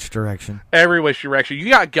 dude. Every which direction. Every which direction. You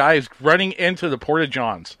got guys running into the Porta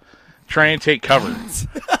Johns trying to take cover,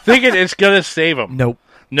 thinking it's going to save them. Nope.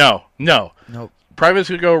 No. Nope. Privates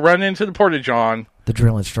could go run into the Porta John. The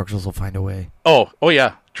drill instructors will find a way. Oh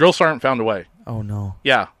yeah. Drill sergeant found a way. Oh, no.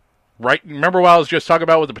 Yeah. Right. Remember what I was just talking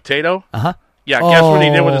about with the potato? Uh-huh. Yeah, guess what he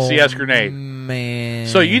did with the CS Oh, grenade? Man.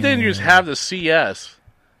 So you didn't just have the CS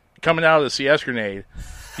coming out of the CS grenade.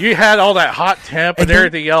 You had all that hot temp and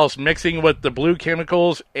everything else mixing with the blue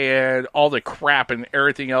chemicals and all the crap and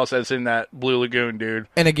everything else that's in that blue lagoon, dude.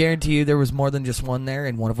 And I guarantee you there was more than just one there,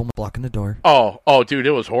 and one of them was blocking the door. Oh, dude,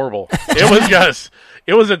 it was horrible.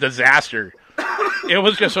 It was a disaster. It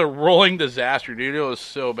was just a rolling disaster, dude. It was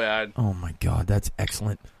so bad. Oh, my God. That's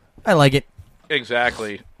excellent. I like it.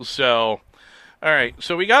 Exactly. So, all right.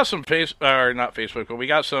 So we got some not Facebook, but we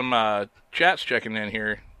got some chats checking in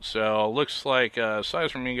here. So looks like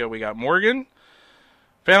Size from Mingo, we got Morgan.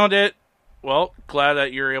 Found it. Well, glad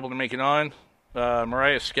that you're able to make it on.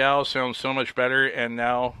 Mariah Scow sounds so much better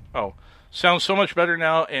now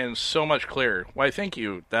and so much clearer. Why, thank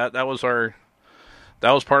you. That was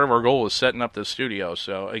part of our goal, was setting up this studio.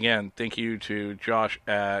 So again, thank you to Josh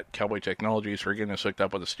at Cowboy Technologies for getting us hooked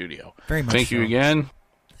up with the studio. Very much Thank so. you again.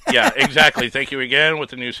 Yeah, exactly. Thank you again with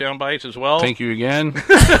the new sound bites as well. Thank you again.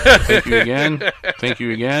 Thank you again. Thank you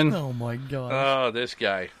again. Oh, my God. Oh, this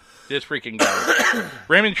guy. This freaking guy.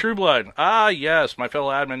 Raymond Trueblood. Ah, yes, my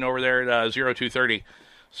fellow admin over there at 0230.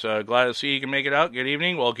 So glad to see you can make it out. Good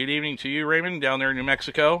evening. Well, good evening to you, Raymond, down there in New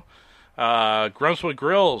Mexico. Gruntswood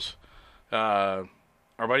Grills. Our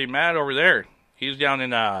buddy Matt over there. He's down in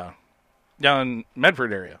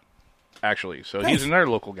Medford area, actually. So Nice. he's another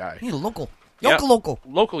local guy. He's a local. Yeah,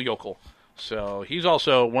 Local. Yokel. So he's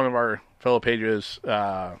also one of our fellow pages,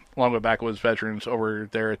 along with Backwoods veterans over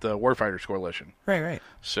there at the Warfighters Coalition. Right.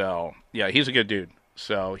 So, yeah, he's a good dude.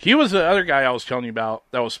 So he was the other guy I was telling you about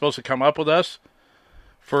that was supposed to come up with us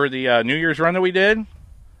for the New Year's run that we did.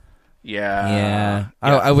 Yeah.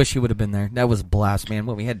 I wish you would have been there. That was a blast, man.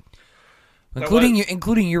 What we had,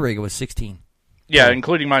 including your rig, it was 16. Yeah,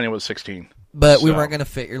 including mine, it was 16. But we weren't going to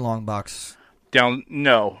fit your long box.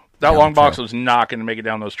 No. That Down long the box trail. was not going to make it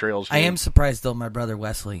down those trails. Dude. I am surprised, though, my brother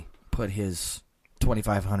Wesley put his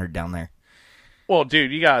 2500 down there. Well,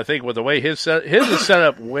 dude, you got to think with the way his is set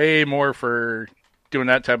up way more for doing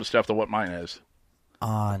that type of stuff than what mine is.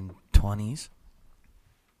 On 20s?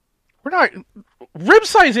 We're not... Rib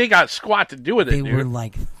size ain't got squat to do with it, They dude. were,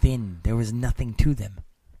 like, thin. There was nothing to them.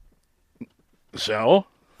 So?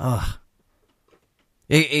 Ugh.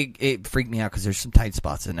 It freaked me out because there's some tight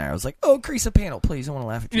spots in there. I was like, oh, crease a panel, please. I want to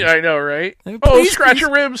laugh at you. Yeah, I know, right? Please, scratch please.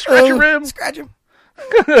 your ribs, scratch your ribs. Scratch them.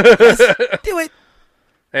 Yes, do it.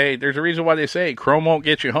 Hey, there's a reason why they say chrome won't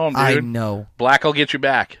get you home, dude. I know. Black will get you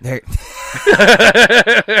back. There.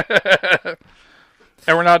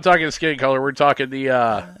 And we're not talking skin color. We're talking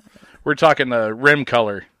the rim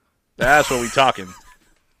color. That's what we talking.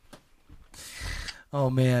 Oh,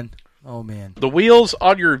 man. The wheels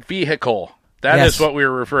on your vehicle. That Yes. is what we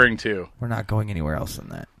were referring to. We're not going anywhere else than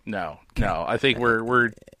that. No. I think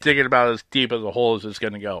we're digging about as deep as a hole as it's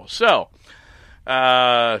going to go. So,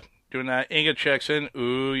 doing that. Inga checks in.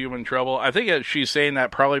 Ooh, you in trouble. I think she's saying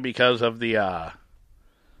that probably because of the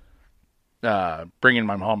bringing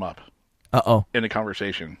my mom up Uh-oh. in the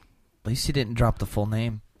conversation. At least you didn't drop the full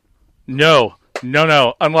name. No.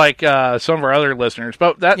 Unlike some of our other listeners.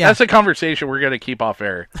 But that's a conversation we're going to keep off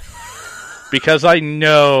air. Because I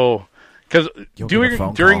know... Because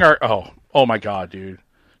during our... Oh my God, dude.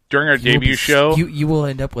 During our debut show... You will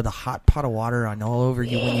end up with a hot pot of water on all over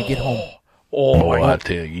you when you get home. I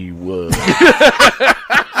tell you what.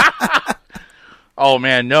 Oh,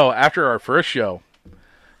 man, no. After our first show,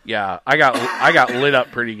 yeah, I got lit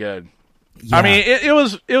up pretty good. Yeah. I mean, it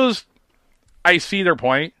was... I see their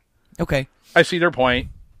point. Okay. I see their point,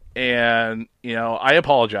 and, I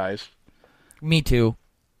apologize. Me too.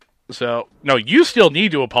 So, no, you still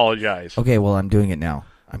need to apologize. Okay, well, I'm doing it now.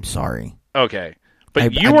 I'm sorry. Okay.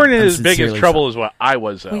 But you I'm weren't in as big as sincerely trouble as what I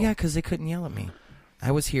was, though. Well, yeah, because they couldn't yell at me.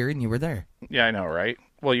 I was here and you were there. Yeah, I know, right?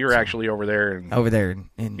 Well, you were actually over there. And, over there.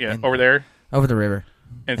 over there. Over the river.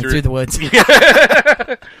 And through the woods.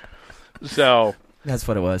 So. That's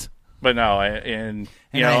what it was. But no,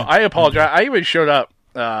 I apologize. I even showed up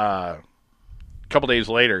a couple days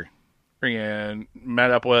later and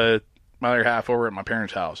met up with my other half over at my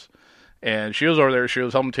parents' house. And she was over there. She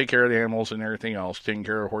was helping take care of the animals and everything else, taking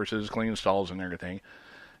care of horses, cleaning stalls and everything.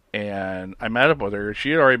 And I met up with her.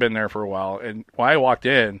 She had already been there for a while. And when I walked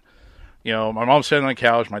in, my mom's sitting on the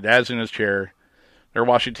couch. My dad's in his chair. They're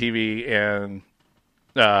watching TV. And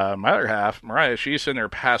my other half, Mariah, she's sitting there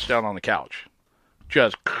passed out on the couch.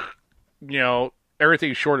 Just,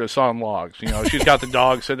 everything's short of sawn logs. She's got the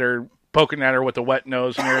dog sitting there poking at her with the wet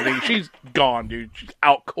nose and everything. She's gone, dude. She's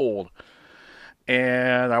out cold.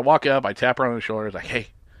 And I walk up, I tap her on the shoulder. It's like, hey,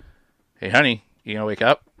 honey, you gonna wake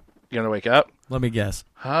up? You gonna wake up? Let me guess.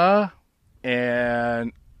 Huh?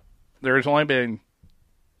 And there's only been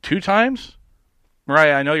 2 times.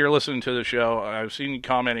 Mariah, I know you're listening to the show. I've seen you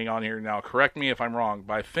commenting on here now. Correct me if I'm wrong,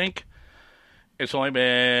 but I think it's only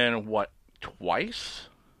been, twice?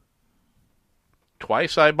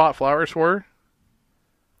 Twice I bought flowers for her.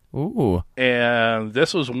 Ooh. And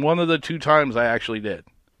this was one of the 2 times I actually did.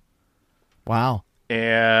 Wow.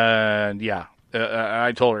 And, yeah,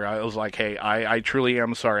 I told her, I was like, hey, I truly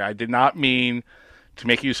am sorry. I did not mean to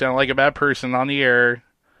make you sound like a bad person on the air.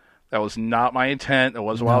 That was not my intent. That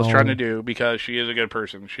wasn't what I was trying to do, because she is a good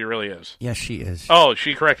person. She really is. Yes, she is. Oh,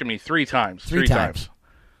 she corrected me 3 times. 3 times.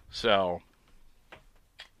 So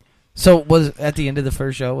was at the end of the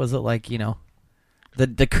first show, was it like,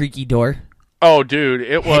 the creaky door? Oh, dude,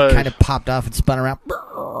 it was kind of popped off and spun around.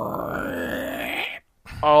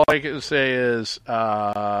 All I can say is,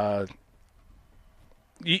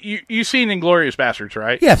 you seen Inglourious Bastards,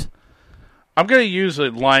 right? Yes. I'm gonna use a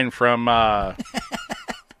line from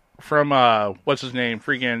what's his name,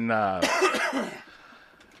 freaking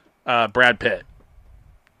Brad Pitt.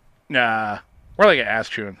 Nah, more like an ass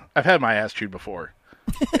chewing. I've had my ass chewed before.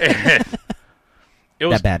 It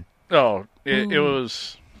was that bad. Oh, it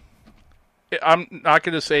was. I'm not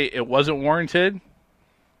gonna say it wasn't warranted.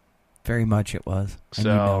 Very much it was. And So,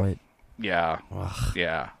 you know it. Yeah. Ugh.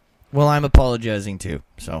 Yeah. Well, I'm apologizing too,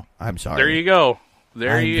 so I'm sorry. There you go.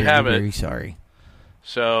 There I'm you very, have it. Very sorry.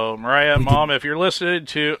 So, Mariah, Mom, if you're listening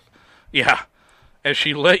to, and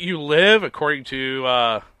she let you live, according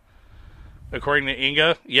to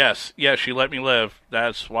Inga, yes, she let me live.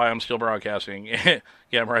 That's why I'm still broadcasting.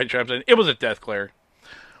 Yeah, Mariah chimes in. It was a death glare.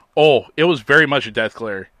 Oh, it was very much a death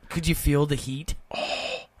glare. Could you feel the heat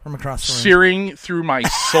from across the room? Searing through my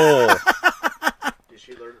soul. Did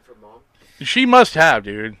she learn it from Mom? She must have,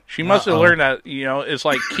 dude. She must have learned that, it's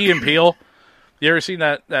like Key and Peele. You ever seen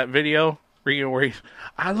that video? Where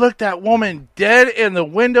I looked that woman dead in the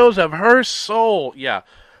windows of her soul. Yeah,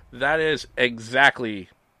 that is exactly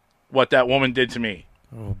what that woman did to me.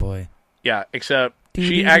 Oh, boy. Yeah, except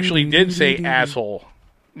she actually did say asshole.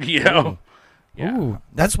 Ooh. Yeah. Ooh.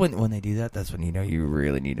 That's when they do that, that's when you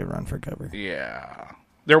really need to run for cover. Yeah.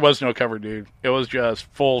 There was no cover, dude. It was just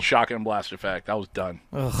full shock and blast effect. I was done.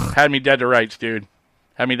 Ugh. Had me dead to rights, dude.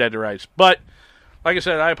 Had me dead to rights. But, like I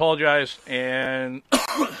said, I apologize. And,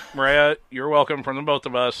 Mariah, you're welcome from the both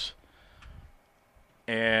of us.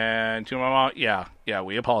 And to my mom, yeah,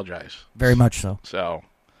 we apologize. Very much so. So,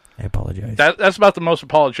 I apologize. That's about the most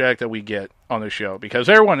apologetic that we get on the show. Because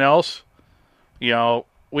everyone else, we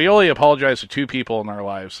only apologize to 2 people in our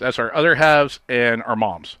lives. That's our other halves and our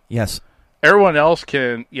moms. Yes. Everyone else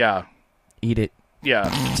can, eat it. Yeah.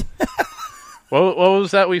 What was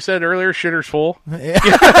that we said earlier? Shitter's full? Yeah.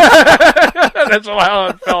 That's how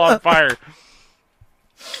it fell on fire.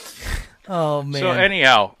 Oh, man. So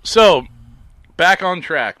anyhow, back on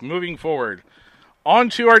track, moving forward. On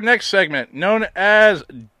to our next segment, known as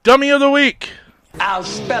Dummy of the Week. I'll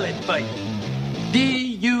spell it for you.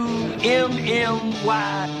 D-U-M-M-Y.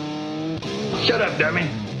 Shut up, dummy.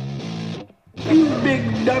 You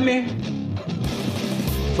big dummy.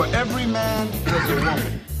 For every man, there's a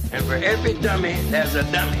woman. And for every dummy, there's a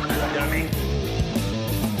dummy.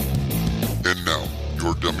 And now,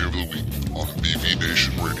 your Dummy of the Week on BV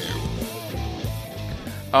Nation Radio.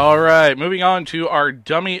 All right, moving on to our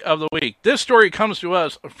Dummy of the Week. This story comes to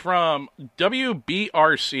us from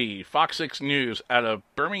WBRC, Fox 6 News, out of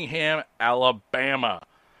Birmingham, Alabama.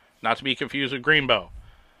 Not to be confused with Greenbow.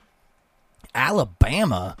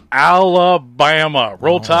 Alabama?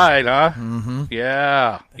 Roll Tide, huh? Mm-hmm.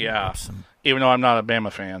 Yeah. Even though I'm not a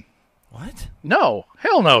Bama fan. What? No.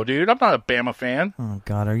 Hell no, dude. I'm not a Bama fan. Oh,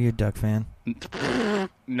 God. Are you a Duck fan?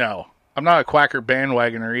 No. I'm not a Quacker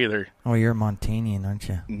bandwagoner either. Oh, you're a Montanian, aren't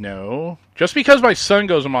you? No. Just because my son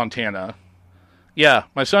goes to Montana. Yeah,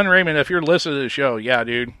 my son Raymond, if you're listening to the show, yeah,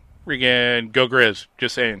 dude. Freaking go Grizz.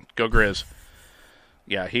 Just saying. Go Grizz.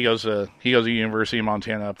 Yeah, he goes to University of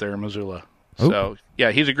Montana up there in Missoula. Ooh. So,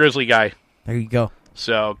 yeah, he's a Grizzly guy. There you go.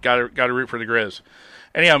 So, got to root for the Grizz.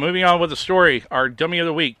 Anyhow, moving on with the story. Our Dummy of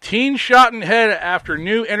the Week. Teen shot in head after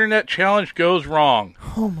new internet challenge goes wrong.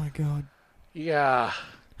 Oh, my God. Yeah.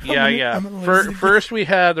 I'm First, we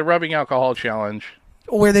had the rubbing alcohol challenge.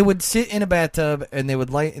 Where they would sit in a bathtub and they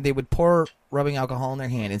would pour rubbing alcohol in their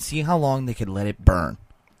hand and see how long they could let it burn.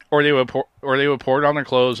 Or they would pour it on their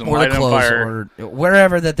clothes and or light the it on clothes, fire. or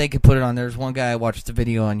wherever that they could put it on. There's one guy I watched the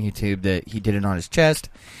video on YouTube that he did it on his chest,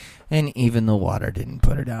 and even the water didn't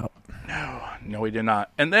put it out. No, we did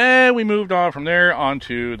not. And then we moved on from there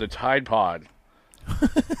onto the Tide Pod.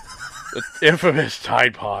 The infamous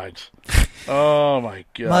Tide Pods. Oh, my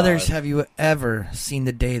God. Mothers, have you ever seen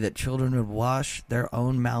the day that children would wash their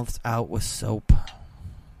own mouths out with soap?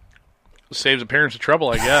 Saves the parents the trouble,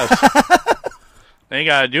 I guess. They ain't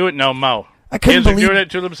got to do it no mo. Kids are doing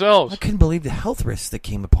it to themselves. I couldn't believe the health risks that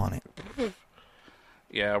came upon it.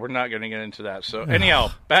 Yeah, we're not going to get into that. So,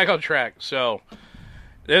 anyhow, back on track. So,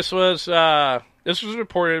 this was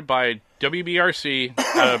reported by WBRC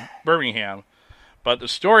out of Birmingham, but the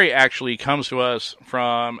story actually comes to us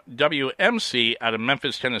from WMC out of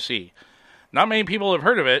Memphis, Tennessee. Not many people have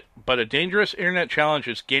heard of it, but a dangerous internet challenge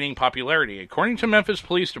is gaining popularity. According to Memphis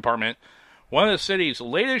Police Department, one of the city's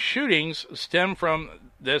latest shootings stem from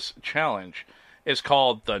this challenge. It's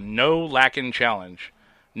called the No Lackin' Challenge.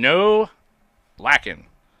 No Lackin'.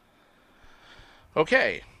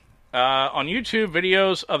 Okay. On YouTube,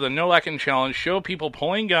 videos of the No Lackin' Challenge show people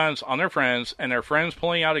pulling guns on their friends and their friends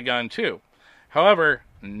pulling out a gun too. However,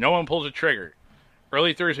 no one pulls a trigger.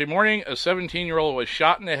 Early Thursday morning, a 17-year-old was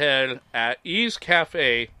shot in the head at Ease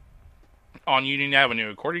Cafe on Union Avenue.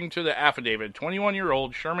 According to the affidavit,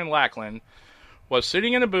 21-year-old Sherman Lackland was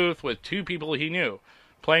sitting in a booth with two people he knew,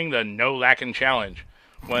 playing the No Lackin' Challenge.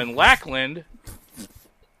 When Lackland,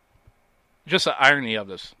 just the irony of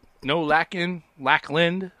this, No Lackin',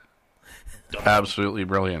 Lackland. Absolutely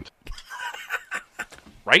brilliant.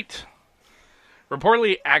 Right?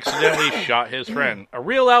 Reportedly accidentally shot his friend. A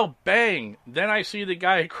real loud bang. Then I see the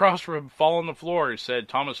guy across from him fall on the floor, said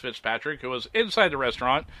Thomas Fitzpatrick, who was inside the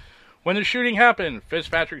restaurant when the shooting happened.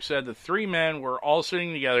 Fitzpatrick said the three men were all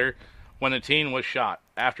sitting together when the teen was shot.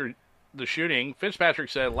 After the shooting, Fitzpatrick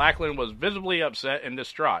said Lackland was visibly upset and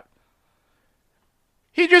distraught.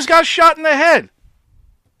 He just got shot in the head.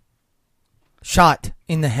 Shot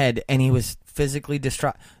in the head, and he was physically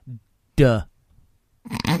distraught. Duh.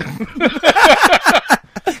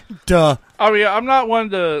 Duh. I mean, I'm not one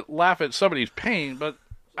to laugh at somebody's pain, but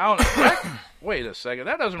I don't. Wait a second,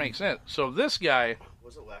 that doesn't make sense. So this guy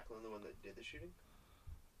was it Lackland the one that did the shooting?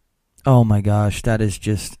 Oh my gosh, that is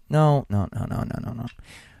just no.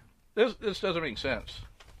 This doesn't make sense.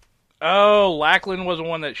 Oh, Lackland was the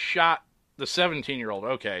one that shot the 17-year-old.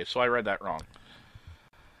 Okay, so I read that wrong.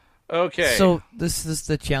 Okay. So this is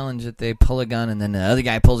the challenge that they pull a gun and then the other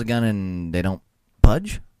guy pulls a gun and they don't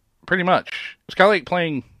budge? Pretty much. It's kind of like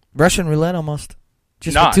playing Russian roulette almost.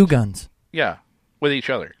 Just Not. with two guns. Yeah, with each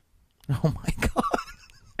other. Oh my God.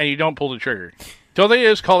 And you don't pull the trigger. Don't they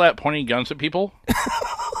just call that pointing guns at people?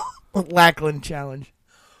 Lackland challenge.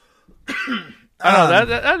 I don't know,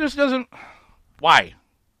 that just doesn't... Why?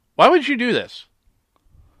 Why would you do this?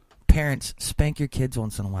 Parents, spank your kids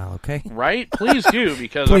once in a while, okay? Right? Please do,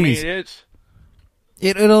 because, Please. I mean, it's...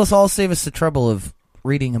 It'll all save us the trouble of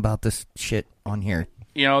reading about this shit on here.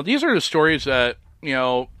 You know, these are the stories that, you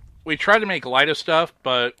know, we try to make light of stuff,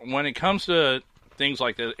 but when it comes to things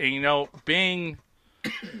like this, and, you know, being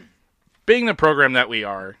the program that we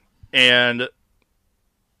are, and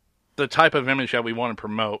the type of image that we want to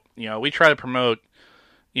promote, you know, we try to promote,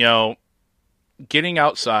 you know, getting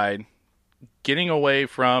outside, getting away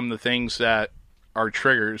from the things that are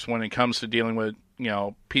triggers when it comes to dealing with, you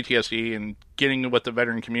know, PTSD and getting with the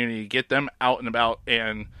veteran community, get them out and about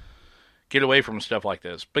and get away from stuff like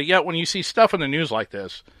this. But yet, when you see stuff in the news like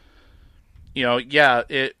this, you know, yeah,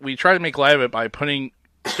 we try to make light of it by putting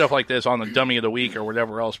stuff like this on the dummy of the week or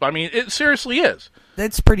whatever else. But I mean, it seriously is.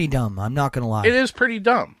 That's pretty dumb. I'm not going to lie. It is pretty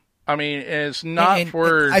dumb. I mean, it's not and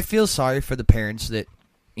for... I feel sorry for the parents that,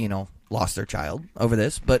 you know, lost their child over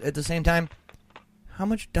this. But at the same time, how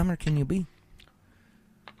much dumber can you be?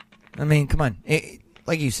 I mean, come on.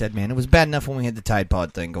 Like you said, man, it was bad enough when we had the Tide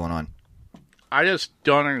Pod thing going on. I just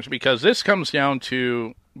don't understand, because this comes down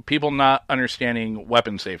to people not understanding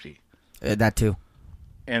weapon safety. That too.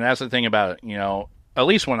 And that's the thing about it. You know, at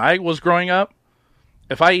least when I was growing up,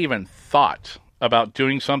 if I even thought about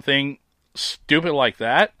doing something stupid like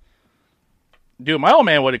that, dude, my old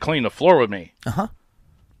man would have cleaned the floor with me. Uh-huh.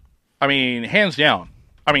 I mean, hands down.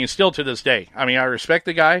 I mean, still to this day. I mean, I respect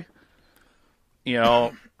the guy, you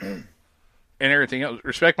know, and everything else.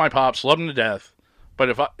 Respect my pops, love him to death.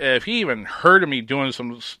 But if he even heard of me doing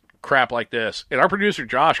some crap like this, and our producer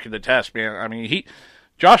Josh could attest, man. I mean,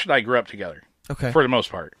 Josh and I grew up together, okay, for the most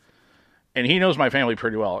part, and he knows my family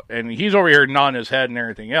pretty well. And he's over here nodding his head and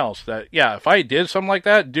everything else. That yeah, if I did something like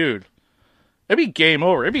that, dude, it'd be game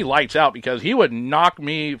over. It'd be lights out, because he would knock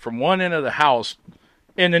me from one end of the house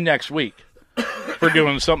in the next week. for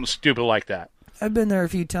doing something stupid like that. I've been there a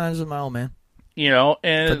few times with my old man. You know, For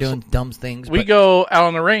and doing dumb things. we but go out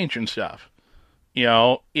on the range and stuff. You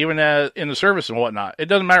know, even in the service and whatnot. It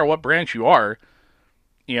doesn't matter what branch you are.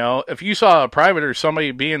 You know, if you saw a private or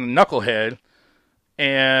somebody being a knucklehead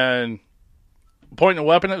and pointing a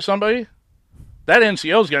weapon at somebody, that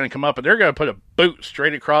NCO is going to come up and they're going to put a boot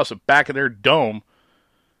straight across the back of their dome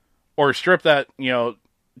or strip that, you know,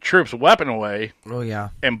 troop's weapon away Oh, yeah.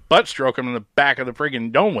 and butt stroke them in the back of the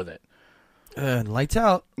friggin' dome with it. Lights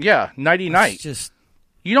out. Yeah, nighty-night. It's just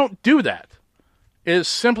You don't do that. It is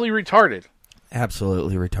simply retarded.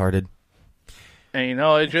 absolutely retarded. And, you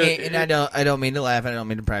know, it just... And I don't mean to laugh, and I don't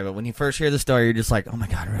mean to pry, but when you first hear the story, you're just like, oh, my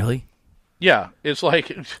God, really? Yeah, it's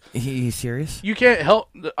like... You serious? You can't help...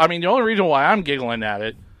 I mean, the only reason why I'm giggling at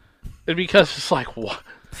it is because it's like, what?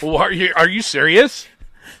 Are you serious?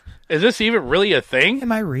 Is this even really a thing?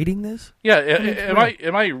 Am I reading this? Yeah,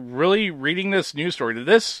 am I really reading this news story? Did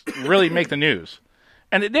this really make the news?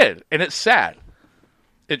 And it did, and it's sad.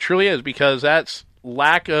 It truly is, because that's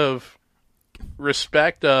lack of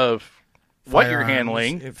respect of what you're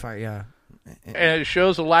handling. Yeah. And it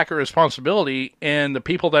shows a lack of responsibility in the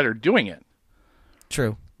people that are doing it.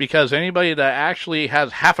 True. Because anybody that actually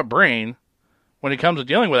has half a brain when it comes to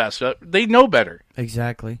dealing with that stuff, they know better.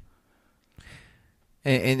 Exactly.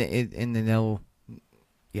 And they know,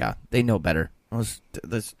 yeah, they know better.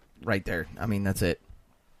 That's right there. I mean, that's it.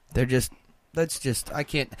 I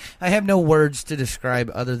have no words to describe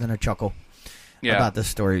other than a chuckle about this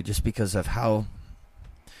story, just because of how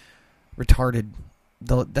retarded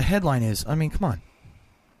the headline is. I mean, come on.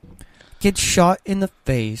 Gets shot in the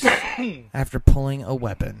face after pulling a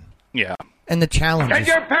weapon. Yeah. And the challenge Did is...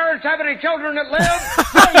 your parents have any children that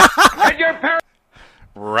lived? Did your parents...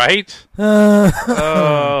 Right?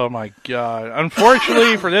 Oh, my God.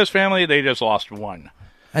 Unfortunately for this family, they just lost one.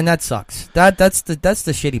 And that sucks. That's the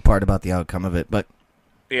shitty part about the outcome of it, but...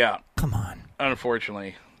 Yeah. Come on.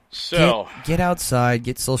 Unfortunately. So... Get outside,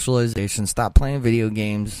 get socialization, stop playing video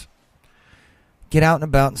games. Get out and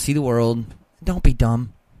about and see the world. Don't be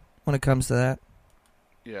dumb when it comes to that.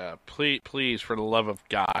 Yeah, please, for the love of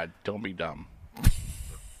God, don't be dumb.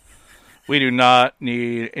 We do not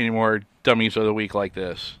need any more dummies of the week like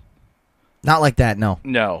this. Not like that, no.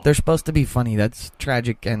 No. They're supposed to be funny. That's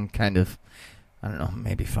tragic and kind of, I don't know,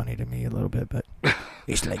 maybe funny to me a little bit, but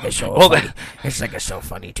it's like a so funny. It's like a so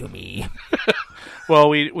funny to me. Well,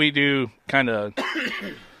 we do kind of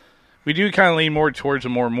lean more towards a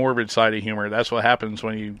more morbid side of humor. That's what happens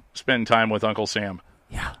when you spend time with Uncle Sam.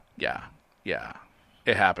 Yeah. Yeah.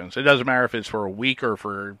 It happens. It doesn't matter if it's for a week or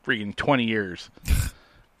for freaking 20 years.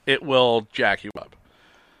 It will jack you up.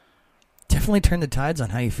 Definitely turn the tides on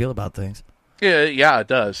how you feel about things. Yeah, it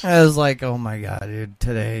does. I was like, oh my God, dude,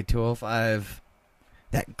 today, 205,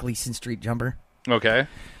 that Gleason Street jumper. Okay.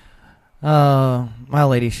 My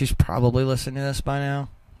lady, she's probably listening to this by now,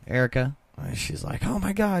 Erica. She's like, oh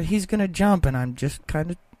my God, he's going to jump, and I'm just kind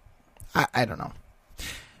of, I don't know.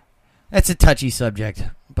 That's a touchy subject,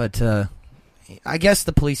 but I guess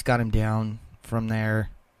the police got him down from there,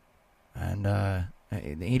 and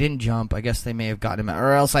he didn't jump. I guess they may have got him out,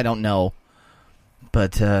 or else I don't know.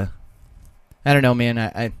 But I don't know, man.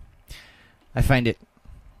 I find it...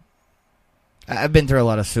 I've been through a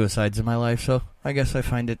lot of suicides in my life, so I guess I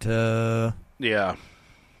find it yeah,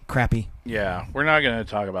 crappy. Yeah, we're not going to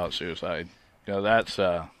talk about suicide. You know, that's...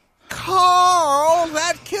 Carl,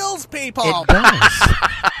 that kills people. It does.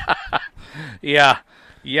 Yeah,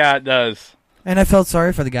 it does. And I felt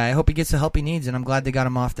sorry for the guy. I hope he gets the help he needs, and I'm glad they got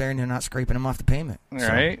him off there and they're not scraping him off the pavement. So.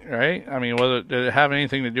 Right. I mean, did it have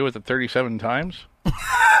anything to do with the 37 times?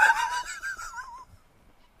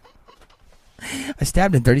 I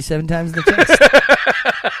stabbed him 37 times in the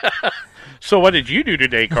chest. So what did you do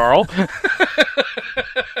today, Carl?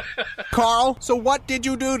 Carl, so what did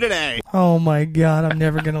you do today? Oh my God, I'm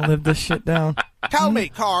never going to live this shit down. Tell me,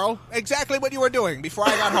 Carl, exactly what you were doing before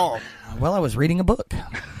I got home. Well, I was reading a book.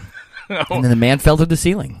 No. And then the man fell through the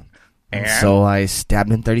ceiling. And so I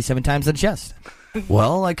stabbed him 37 times in the chest.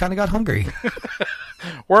 Well, I kind of got hungry.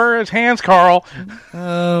 Where are his hands, Carl?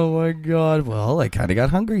 Oh my God. Well, I kind of got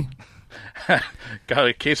hungry. Got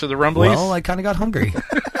a case of the rumblies? Well, I kind of got hungry.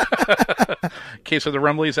 Case of the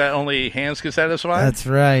rumblies that only hands can satisfy? That's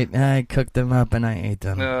right. I cooked them up and I ate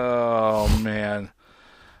them. Oh, man.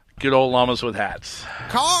 Good old llamas with hats.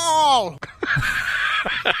 Carl!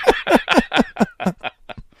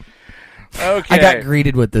 Okay. I got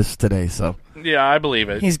greeted with this today, so. Yeah, I believe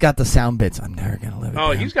it. He's got the sound bits. I'm never going to live it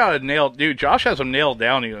down. He's got it nailed. Dude, Josh has them nailed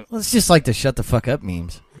down. Well, it's just like the shut the fuck up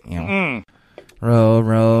memes. You know. Row,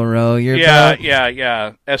 row, row your boat.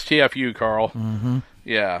 Yeah. STFU, Carl. Mm-hmm.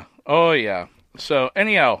 Yeah. Oh, yeah. So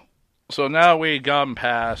anyhow, so now we've gone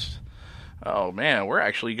past. Oh man, we're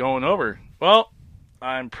actually going over. Well,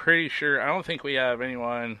 I'm pretty sure. I don't think we have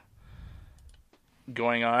anyone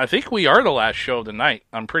going on. I think we are the last show of the night.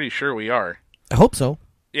 I'm pretty sure we are. I hope so.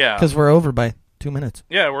 Yeah, because we're over by 2 minutes.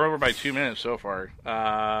 Yeah, we're over by 2 minutes so far.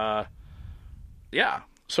 Yeah.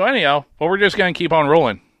 So anyhow, well, we're just gonna keep on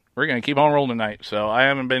rolling. We're gonna keep on rolling tonight. So I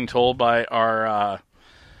haven't been told by our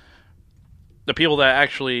the people that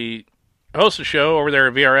actually host the show over there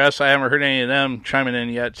at VRS. I haven't heard any of them chiming in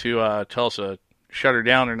yet to tell us to shut her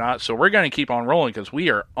down or not. So we're going to keep on rolling because we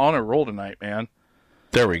are on a roll tonight, man.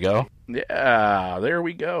 There we go. Yeah, there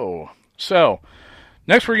we go. So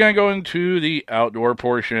next we're going to go into the outdoor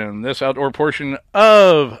portion. This outdoor portion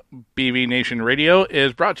of BV Nation Radio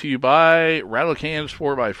is brought to you by Rattle Cans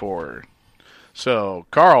 4x4. So,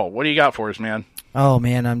 Carl, what do you got for us, man? Oh,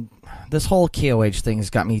 man, this whole KOH thing has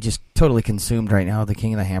got me just totally consumed right now, the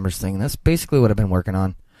King of the Hammers thing. That's basically what I've been working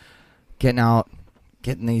on. Getting out,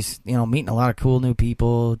 getting these, meeting a lot of cool new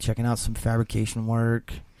people, checking out some fabrication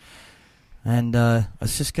work. And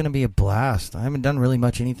it's just going to be a blast. I haven't done really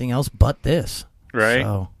much anything else but this. Right.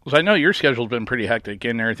 So, because I know your schedule's been pretty hectic,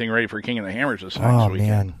 getting everything ready for King of the Hammers this next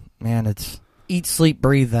weekend. Man, it's eat, sleep,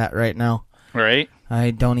 breathe that right now. Right.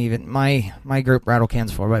 I don't even, my group, Rattle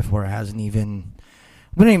Cans 4x4,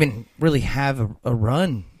 we don't even really have a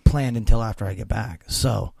run planned until after I get back.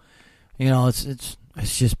 So, it's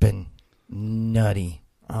just been nutty.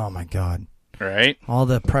 Oh my God. Right. All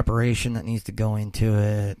the preparation that needs to go into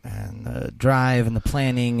it, and the drive, and the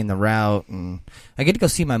planning, and the route, and I get to go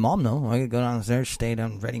see my mom though. I get to go downstairs, stay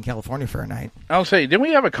down in Redding, California for a night. I'll say, didn't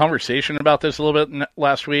we have a conversation about this a little bit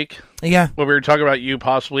last week? Yeah. When we were talking about you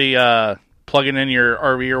possibly plugging in your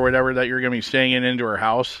RV or whatever that you're going to be staying into her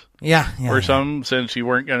house. Yeah. Or something, since you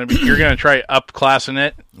weren't going to be, you're going to try upclassing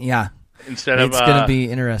it. Yeah. Instead of it's going to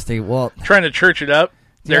be interesting. Well, trying to church it up.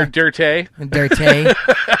 Dirty. I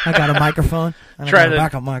got a microphone. And I got a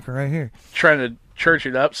backup mic right here. Trying to church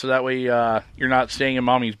it up so that way you're not staying in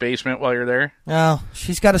mommy's basement while you're there. Oh,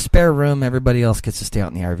 she's got a spare room. Everybody else gets to stay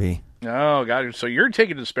out in the RV. Oh, God. So you're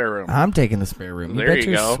taking the spare room. I'm taking the spare room. There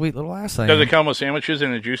you go. Sweet little ass. Does it come with sandwiches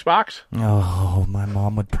in a juice box? Oh, my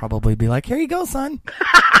mom would probably be like, here you go, son.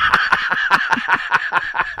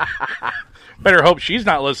 Better hope she's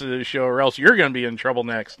not listening to the show or else you're going to be in trouble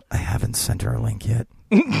next. I haven't sent her a link yet.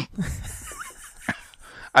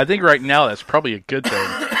 I think right now that's probably a good thing.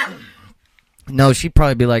 No, she'd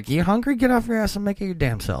probably be like, you hungry? Get off your ass and make it your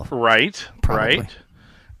damn self. Right. Probably. Right.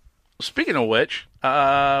 Speaking of which,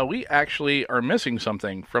 we actually are missing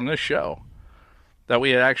something from this show that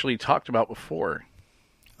we had actually talked about before.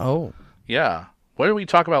 Oh. Yeah. What did we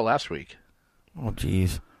talk about last week? Oh,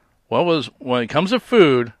 jeez. When it comes to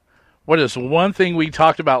food, what is one thing we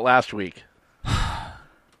talked about last week?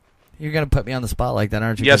 You're going to put me on the spot like that,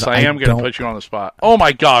 aren't you? Yes, I am going to put you on the spot. Oh,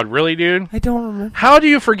 my God. Really, dude? I don't remember. How do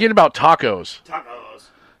you forget about tacos?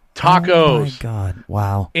 Tacos. Oh, my God.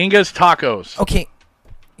 Wow. Inga's Tacos. Okay.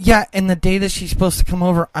 Yeah, and the day that she's supposed to come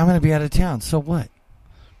over, I'm going to be out of town. So what?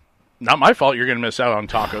 Not my fault you're going to miss out on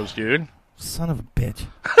tacos, dude. Son of a bitch.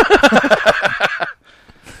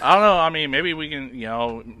 I don't know. I mean, maybe we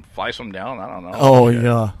can, fly some down. I don't know. Oh,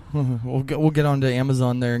 yeah. We'll get onto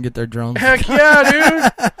Amazon there and get their drones. Heck yeah,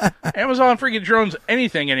 dude. Amazon freaking drones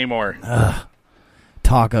anything anymore.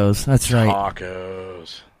 Tacos. That's right.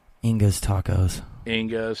 Tacos. Inga's Tacos.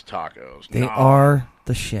 Inga's Tacos. They are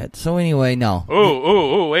the shit. So anyway, no.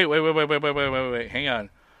 Ooh, wait. Hang on.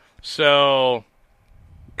 So,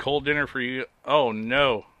 cold dinner for you. Oh,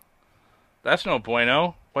 no. That's no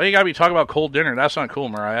bueno. Why you gotta be talking about cold dinner? That's not cool,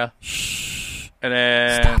 Mariah. Shh. And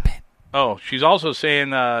then... Stop it. Oh, she's also saying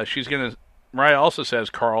Mariah also says,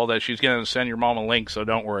 Carl, that she's gonna send your mom a link, so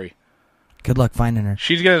don't worry. Good luck finding her.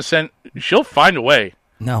 She'll find a way.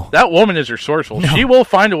 No. That woman is resourceful. No. She will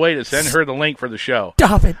find a way to send her the link for the show.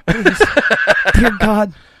 Stop it, please. Dear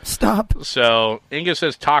God, stop. So, Inga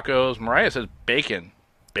says tacos. Mariah says bacon.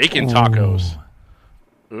 Bacon tacos.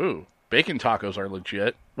 Ooh, bacon tacos are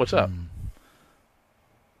legit. What's up?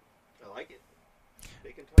 I like it.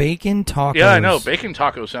 Bacon tacos. Yeah, I know. Bacon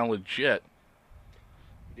tacos sound legit.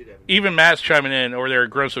 Even Matt's chiming in over there at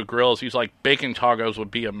Grosso Grills. He's like, bacon tacos would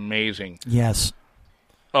be amazing. Yes.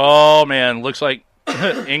 Oh, man. Looks like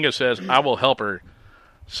Inga says, I will help her.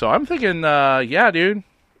 So I'm thinking, yeah, dude.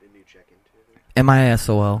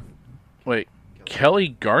 MISOL. Wait. Kelly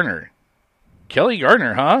Garner. Kelly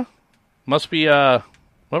Garner, huh? Must be one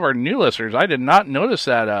of our new listeners. I did not notice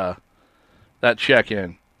that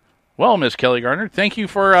check-in. Well, Miss Kelly Garner, thank you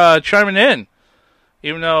for chiming in.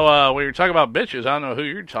 Even though when you're talking about bitches, I don't know who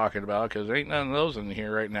you're talking about because there ain't none of those in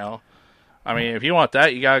here right now. I mean, if you want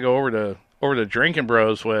that, you got to go over to over to Drinking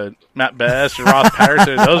Bros with Matt Best and Ross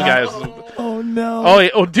Patterson. Those guys. Oh no!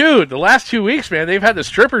 Oh, dude! The last 2 weeks, man, they've had the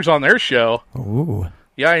strippers on their show. Ooh.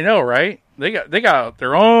 Yeah, I know, right? They got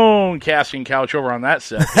their own casting couch over on that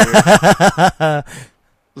set, dude.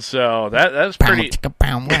 So that's pretty.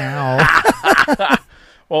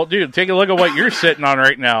 Well, dude, take a look at what you're sitting on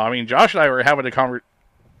right now. I mean, Josh and I were having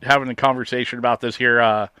a conversation about this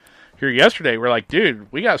here yesterday. We're like,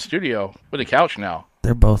 dude, we got a studio with a couch now.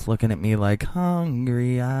 They're both looking at me like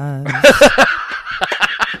hungry eyes.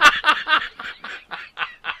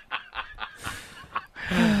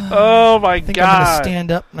 Oh my I think God! I'm gonna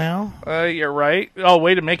stand up now. You're right. Oh,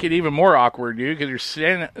 way to make it even more awkward, dude, because you're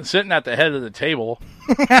sitting at the head of the table.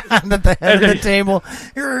 At the head of the table.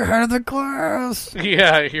 You're head of the class.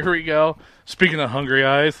 Yeah, here we go. Speaking of hungry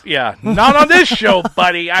eyes, yeah, not on this show,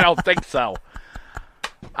 buddy. I don't think so.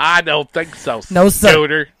 No, sir.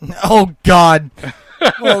 Scooter. Oh God.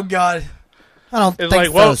 Oh God. I don't think like,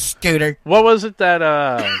 so, well, Scooter. What was it that?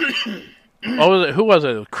 What was it? Who was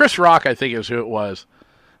it? Chris Rock, I think, is who it was.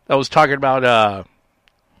 That was talking about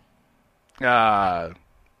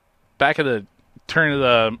back at the turn of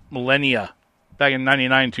the millennia, back in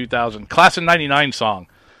 99, 2000, class of 99 song.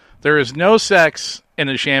 There is no sex in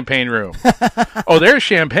the champagne room. Oh, there's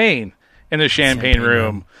champagne in the champagne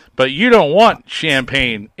room, but you don't want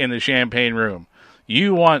champagne in the champagne room.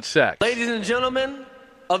 You want sex. Ladies and gentlemen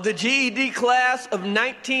of the GED class of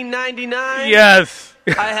 1999. Yes.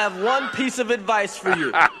 I have one piece of advice for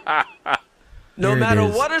you. No matter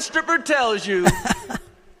what a stripper tells you,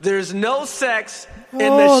 there's no sex in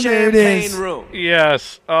the champagne room.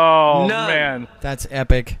 Yes. Oh, None. man. That's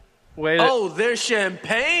epic. There's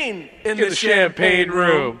champagne in the champagne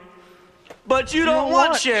room. But you don't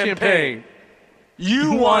want champagne.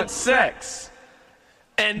 You want sex.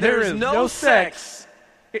 And there is no sex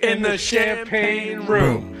in the champagne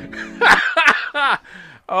room.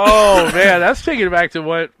 Oh, man. That's taking it back to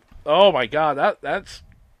what... Oh, my God. That's...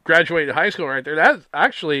 graduated high school right there. That's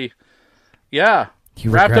actually, yeah. You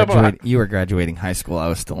were graduating high school. I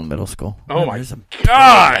was still in middle school. Oh my There's a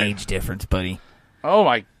God. big age difference, buddy. Oh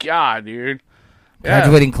my God, dude. Yeah.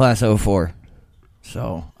 Graduating class 04.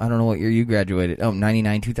 So I don't know what year you graduated. Oh,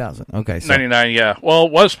 99, 2000. Okay. So. 99, yeah. Well,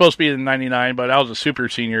 it was supposed to be in 99, but I was a super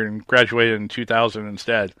senior and graduated in 2000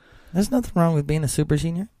 instead. There's nothing wrong with being a super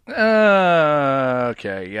senior.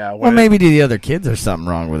 Okay, yeah. Well, maybe to the other kids there's something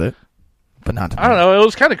wrong with it. But not to me. I don't know. It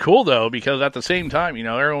was kind of cool, though, because at the same time,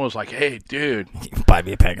 everyone was like, hey, dude. Buy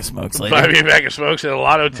me a pack of smokes later. Buy me a pack of smokes and a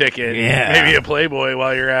lotto ticket. Yeah. Maybe a Playboy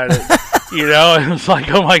while you're at it. And it was like,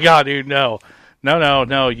 oh, my God, dude, no.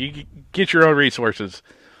 No. You get your own resources.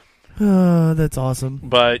 Oh, that's awesome.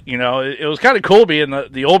 But, it was kind of cool being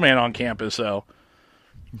the old man on campus, though.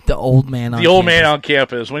 The old man on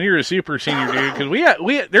campus when you're a super senior, dude. Because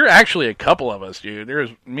we there are actually a couple of us, dude. There's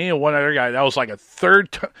me and one other guy that was like a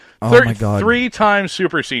my God. 3-time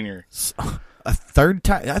super senior. A third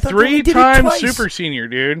time? I thought 3-time super senior,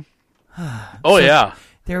 dude. Oh, yeah.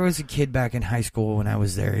 There was a kid back in high school when I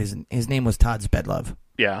was there. His name was Todd Spedlove.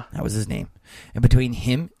 Yeah. That was his name. And between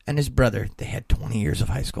him and his brother, they had 20 years of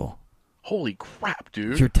high school. Holy crap,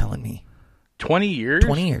 dude. You're telling me. 20 years?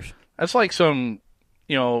 20 years. That's like some...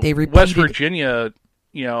 they repeated, West Virginia,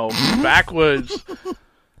 backwoods.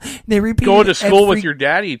 They repeated going to school with your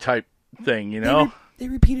daddy type thing, They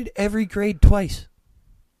repeated every grade twice.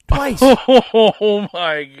 Twice. Oh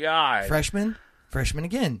my God. Freshman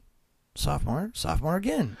again. Sophomore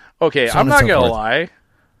again. Okay, so I'm not gonna forth. lie.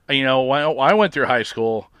 When I went through high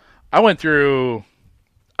school, I kind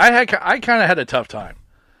of had a tough time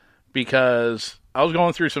because I was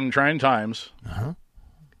going through some trying times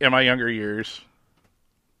in my younger years.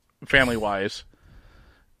 Family-wise.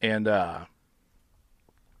 And, I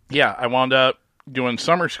wound up doing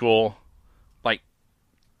summer school, like,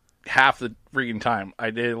 half the freaking time.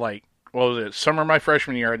 I did, summer my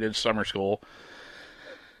freshman year, I did summer school.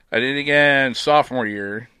 I did it again sophomore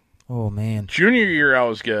year. Oh, man. Junior year, I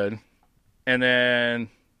was good. And then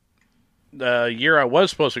the year I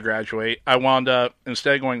was supposed to graduate, I wound up,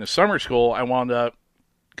 instead of going to summer school,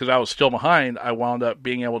 because I was still behind, I wound up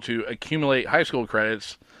being able to accumulate high school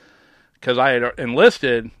credits because I had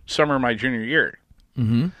enlisted summer of my junior year.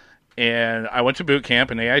 Mm-hmm. And I went to boot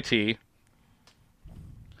camp in AIT.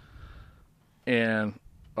 And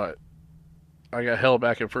I got held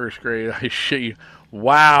back in first grade. I shit you.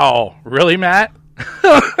 Wow. Really, Matt?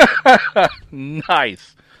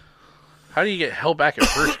 Nice. How do you get held back in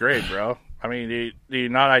first grade, bro? I mean, do you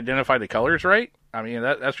not identify the colors right? I mean,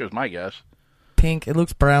 that's just my guess. Pink. It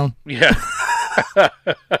looks brown. Yeah.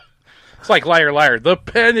 It's like liar, liar. The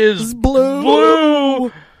pen is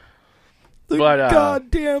blue. The but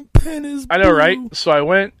goddamn pen is blue. I know, right? So I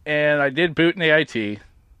went and I did boot in AIT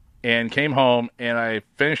and came home and I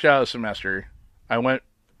finished out the semester. I went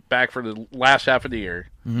back for the last half of the year.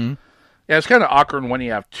 Mm-hmm. Yeah, it's kind of awkward when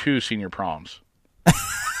you have 2 senior proms.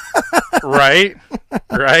 Right?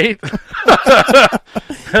 Right?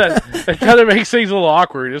 It kind of makes things a little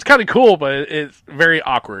awkward. It's kind of cool, but it's very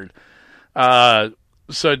awkward.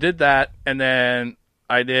 So I did that, and then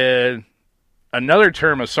I did another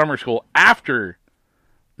term of summer school after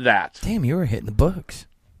that. Damn, you were hitting the books.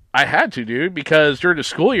 I had to, dude, because during the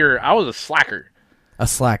school year, I was a slacker. A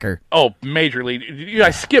slacker. Oh, majorly.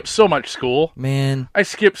 I skipped so much school. Man. I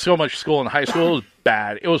skipped so much school in high school. It was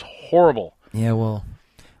bad. It was horrible. Yeah, well,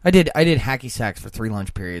 I did hacky sacks for 3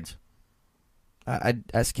 lunch periods.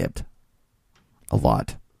 I skipped a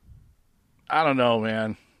lot. I don't know,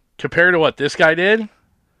 man. Compared to what this guy did,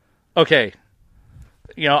 okay.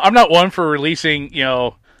 I'm not one for releasing,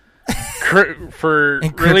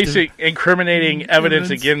 releasing incriminating evidence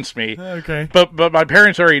against me. Okay. But my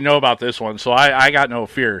parents already know about this one, so I got no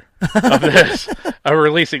fear of this, of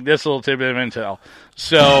releasing this little tidbit of intel.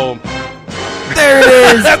 So there it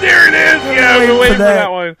is. There it is. Yeah, I've been waiting for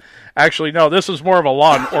that one. Actually, no, this was more of a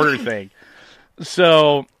Law and Order thing.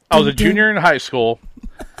 So I was a junior in high school.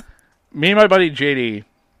 Me and my buddy JD,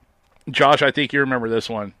 Josh, I think you remember this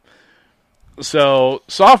one. So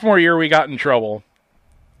sophomore year, we got in trouble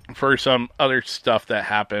for some other stuff that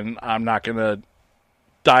happened. I'm not going to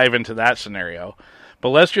dive into that scenario. But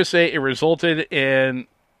let's just say it resulted in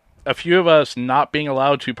a few of us not being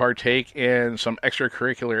allowed to partake in some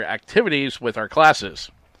extracurricular activities with our classes.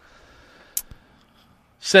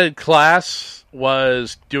 Said class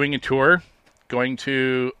was doing a tour, going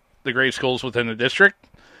to the grade schools within the district,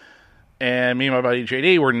 and me and my buddy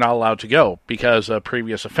JD were not allowed to go because of a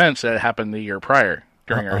previous offense that happened the year prior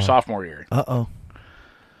during our sophomore year. Uh-oh.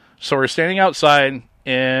 So we're standing outside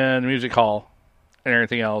in the music hall and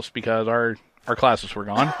everything else because our classes were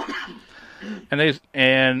gone.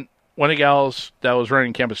 And one of the gals that was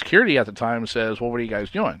running campus security at the time says, well, what are you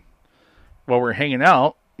guys doing? Well, we're hanging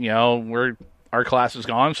out. Our class is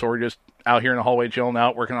gone, so we're just out here in the hallway chilling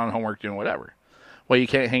out, working on homework, doing whatever. Well, you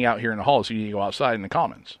can't hang out here in the hall, so you need to go outside in the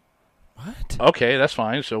commons. What? Okay, that's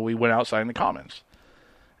fine. So we went outside in the commons.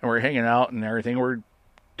 And we're hanging out and everything. We're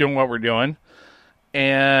doing what we're doing.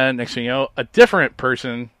 And next thing you know, a different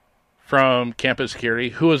person from campus security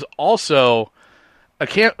who was also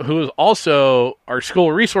our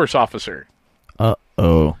school resource officer.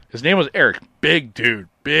 Uh-oh. His name was Eric. Big dude.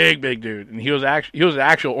 Big dude. And he was an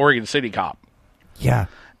actual Oregon City cop. Yeah.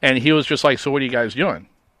 And he was just like, so what are you guys doing?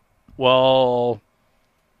 Well,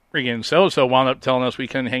 freaking so-and-so wound up telling us we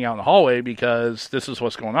couldn't hang out in the hallway because this is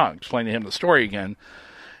what's going on. Explain to him the story again.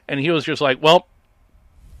 And he was just like, well,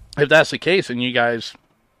 if that's the case, and you guys,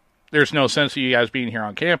 there's no sense of you guys being here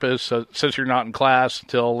on campus, so since you're not in class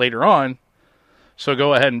till later on, so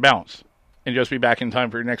go ahead and bounce and just be back in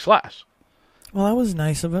time for your next class. Well, that was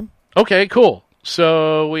nice of him. Okay, cool.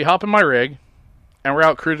 So we hop in my rig, and we're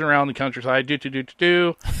out cruising around the countryside,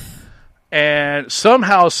 and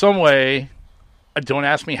somehow, some way, don't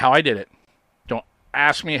ask me how I did it. Don't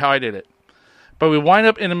ask me how I did it. But we wind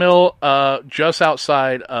up in the middle, just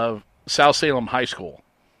outside of South Salem High School.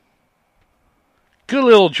 Good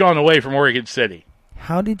little John away from Oregon City.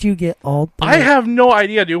 How did you get all I have no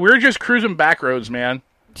idea, dude. We were just cruising back roads, man.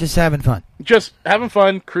 Just having fun. Just having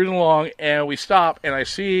fun, cruising along, and we stop, and I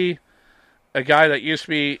see a guy that used to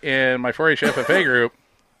be in my 4-H FFA group,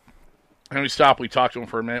 and we stop, we talked to him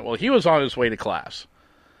for a minute. Well, he was on his way to class.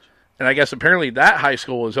 And I guess apparently that high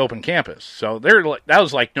school was open campus, so that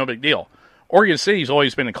was like no big deal. Oregon City's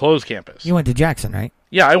always been a closed campus. You went to Jackson, right?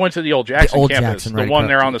 Yeah, I went to the old Jackson campus, Jackson, the one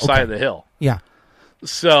there on the side of the hill. Yeah.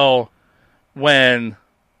 So when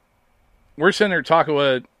we're sitting there talking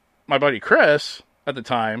with my buddy Chris at the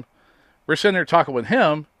time, we're sitting there talking with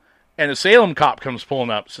him, and a Salem cop comes pulling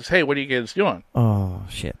up, says, hey, what are you guys doing? Oh,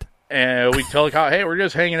 shit. And we tell the cop, hey, we're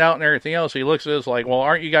just hanging out and everything else. So he looks at us like, well,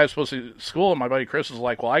 aren't you guys supposed to go to school? And my buddy Chris is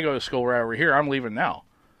like, well, I go to school right over here. I'm leaving now.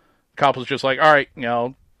 The cop was just like, all right,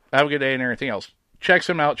 have a good day and everything else. Checks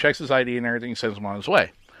him out, checks his ID and everything, sends him on his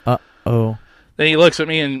way. Uh-oh. Then he looks at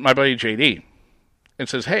me and my buddy JD and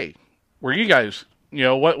says, hey, were you guys,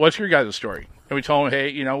 what's your guys' story? And we told him,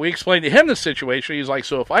 hey, we explained to him the situation. He's like,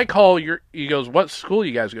 so if I call he goes, what school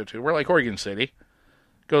you guys go to? We're like, Oregon City.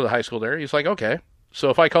 Go to the high school there. He's like, okay. So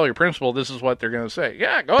if I call your principal, this is what they're going to say.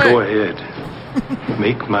 Yeah, go ahead. Go ahead.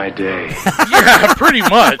 Make my day. Yeah, pretty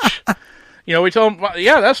much. We told him,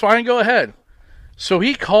 yeah, that's fine. Go ahead. So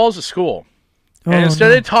he calls the school. And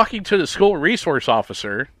instead of talking to the school resource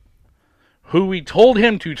officer, who we told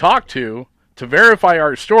him to talk to verify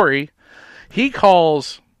our story, He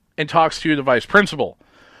calls and talks to the vice principal,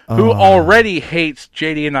 who already hates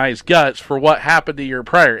JD and I's guts for what happened the year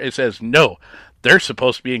prior. It says, no, they're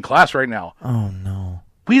supposed to be in class right now. Oh, no.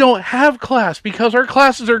 We don't have class because our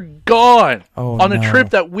classes are gone on a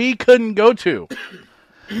trip that we couldn't go to.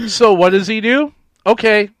 So what does he do?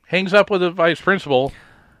 Okay, hangs up with the vice principal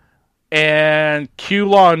and cue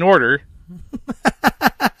Law and Order.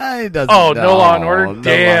 No Law and Order? No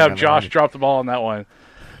Damn, Josh dropped the ball on that one.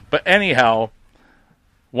 But anyhow,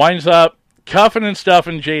 winds up cuffing and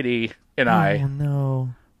stuffing JD and I. Oh,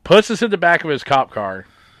 no. Puts us in the back of his cop car.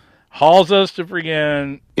 Hauls us to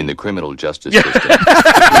friggin'... In the criminal justice system, people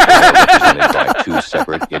are represented by two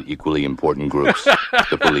separate yet equally important groups.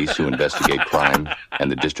 The police who investigate crime and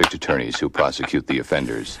the district attorneys who prosecute the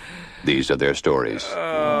offenders. These are their stories.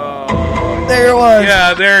 There it was.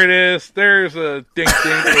 Yeah, there it is. There's a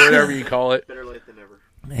dink-dink or whatever you call it. Better late than never.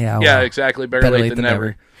 Yeah, yeah, exactly. Better late than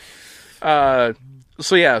never.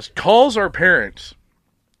 So, yeah, calls our parents.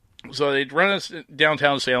 So they'd run us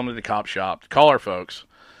downtown Salem to the cop shop, call our folks.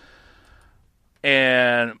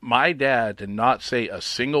 And my dad did not say a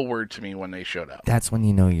single word to me when they showed up. That's when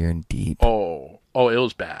you know you're in deep. Oh, it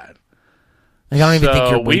was bad. Like, I don't even think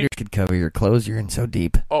your waiters could cover your clothes. You're in so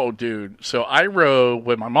deep. Oh, dude. So I rode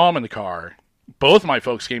with my mom in the car. Both my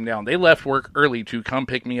folks came down. They left work early to come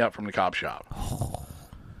pick me up from the cop shop. Oh.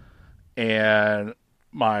 And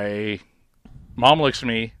my mom looks at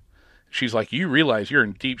me. She's like, you realize you're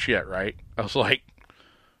in deep shit, right? I was like,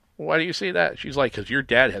 why do you say that? She's like, because your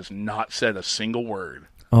dad has not said a single word.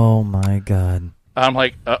 Oh, my God. I'm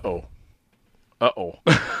like, uh-oh. Oh,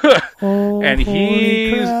 and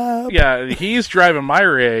he's driving my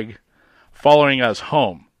rig, following us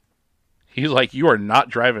home. He's like, you are not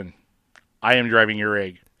driving. I am driving your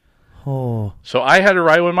rig. Oh. So I had to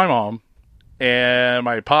ride with my mom, and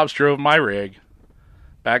my pops drove my rig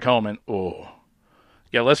back home, and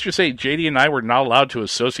yeah, let's just say JD and I were not allowed to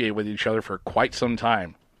associate with each other for quite some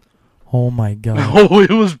time. Oh, my God. Oh, it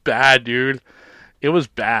was bad, dude. It was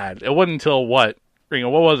bad. It wasn't until what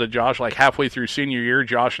was it, Josh? Like halfway through senior year,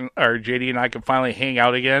 JD and I could finally hang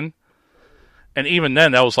out again. And even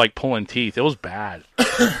then, that was like pulling teeth. It was bad.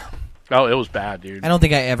 It was bad, dude. I don't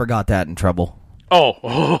think I ever got that in trouble.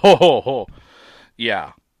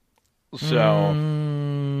 Yeah. So.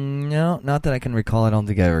 No, not that I can recall. I don't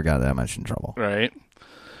think I ever got that much in trouble. Right.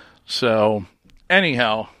 So,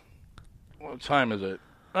 anyhow, what time is it?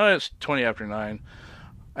 Oh, it's 20 after 9.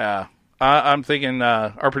 I'm thinking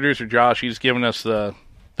our producer Josh, he's giving us the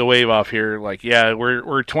wave off here. Like, yeah,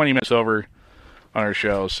 we're 20 minutes over on our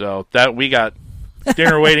show, so that we got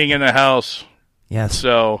dinner waiting in the house. Yes.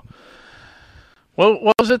 So, what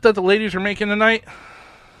was it that the ladies were making tonight?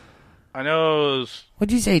 I know it was...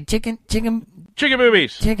 What'd you say? Chicken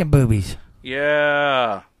boobies. Chicken boobies.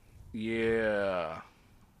 Yeah.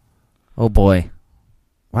 Oh boy.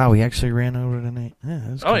 Wow, we actually ran over tonight.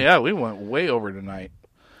 Yeah, cool. Yeah, we went way over tonight.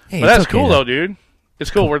 Hey, but that's okay, cool though, dude.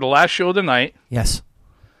 It's cool. We're the last show of the night. Yes.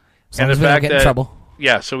 And the fact that, in trouble.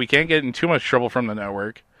 Yeah, so we can't get in too much trouble from the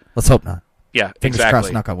network. Let's hope not. Yeah, Fingers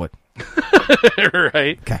crossed, knock on wood.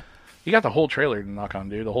 Right. Okay. You got the whole trailer to knock on,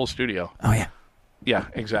 dude. The whole studio. Oh, yeah. Yeah,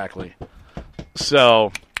 exactly.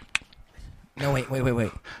 So. No, wait.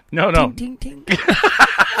 No. Ting, ting, ting.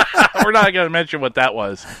 We're not going to mention what that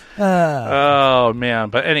was. Oh, man.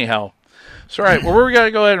 But anyhow. So, all right. Well, we're going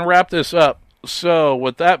to go ahead and wrap this up. So,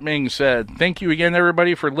 with that being said, thank you again,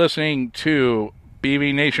 everybody, for listening to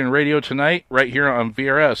BV Nation Radio tonight, right here on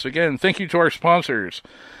VRS. Again, thank you to our sponsors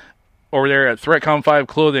over there at ThreatCom 5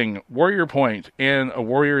 Clothing, Warrior Point, and A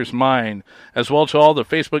Warrior's Mind, as well to all the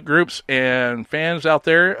Facebook groups and fans out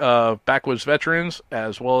there of Backwoods Veterans,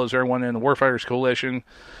 as well as everyone in the Warfighters Coalition,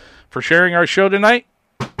 for sharing our show tonight.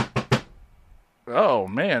 Oh,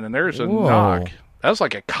 man, and there's a knock. That was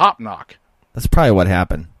like a cop knock. That's probably what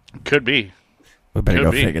happened. Could be. We better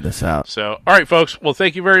go figure this out. So, all right, folks. Well,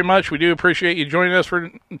 thank you very much. We do appreciate you joining us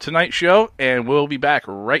for tonight's show, and we'll be back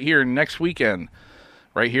right here next weekend,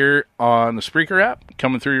 right here on the Spreaker app,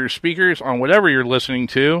 coming through your speakers on whatever you're listening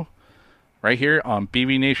to, right here on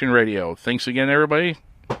BV Nation Radio. Thanks again, everybody,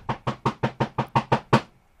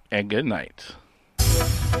 and good night.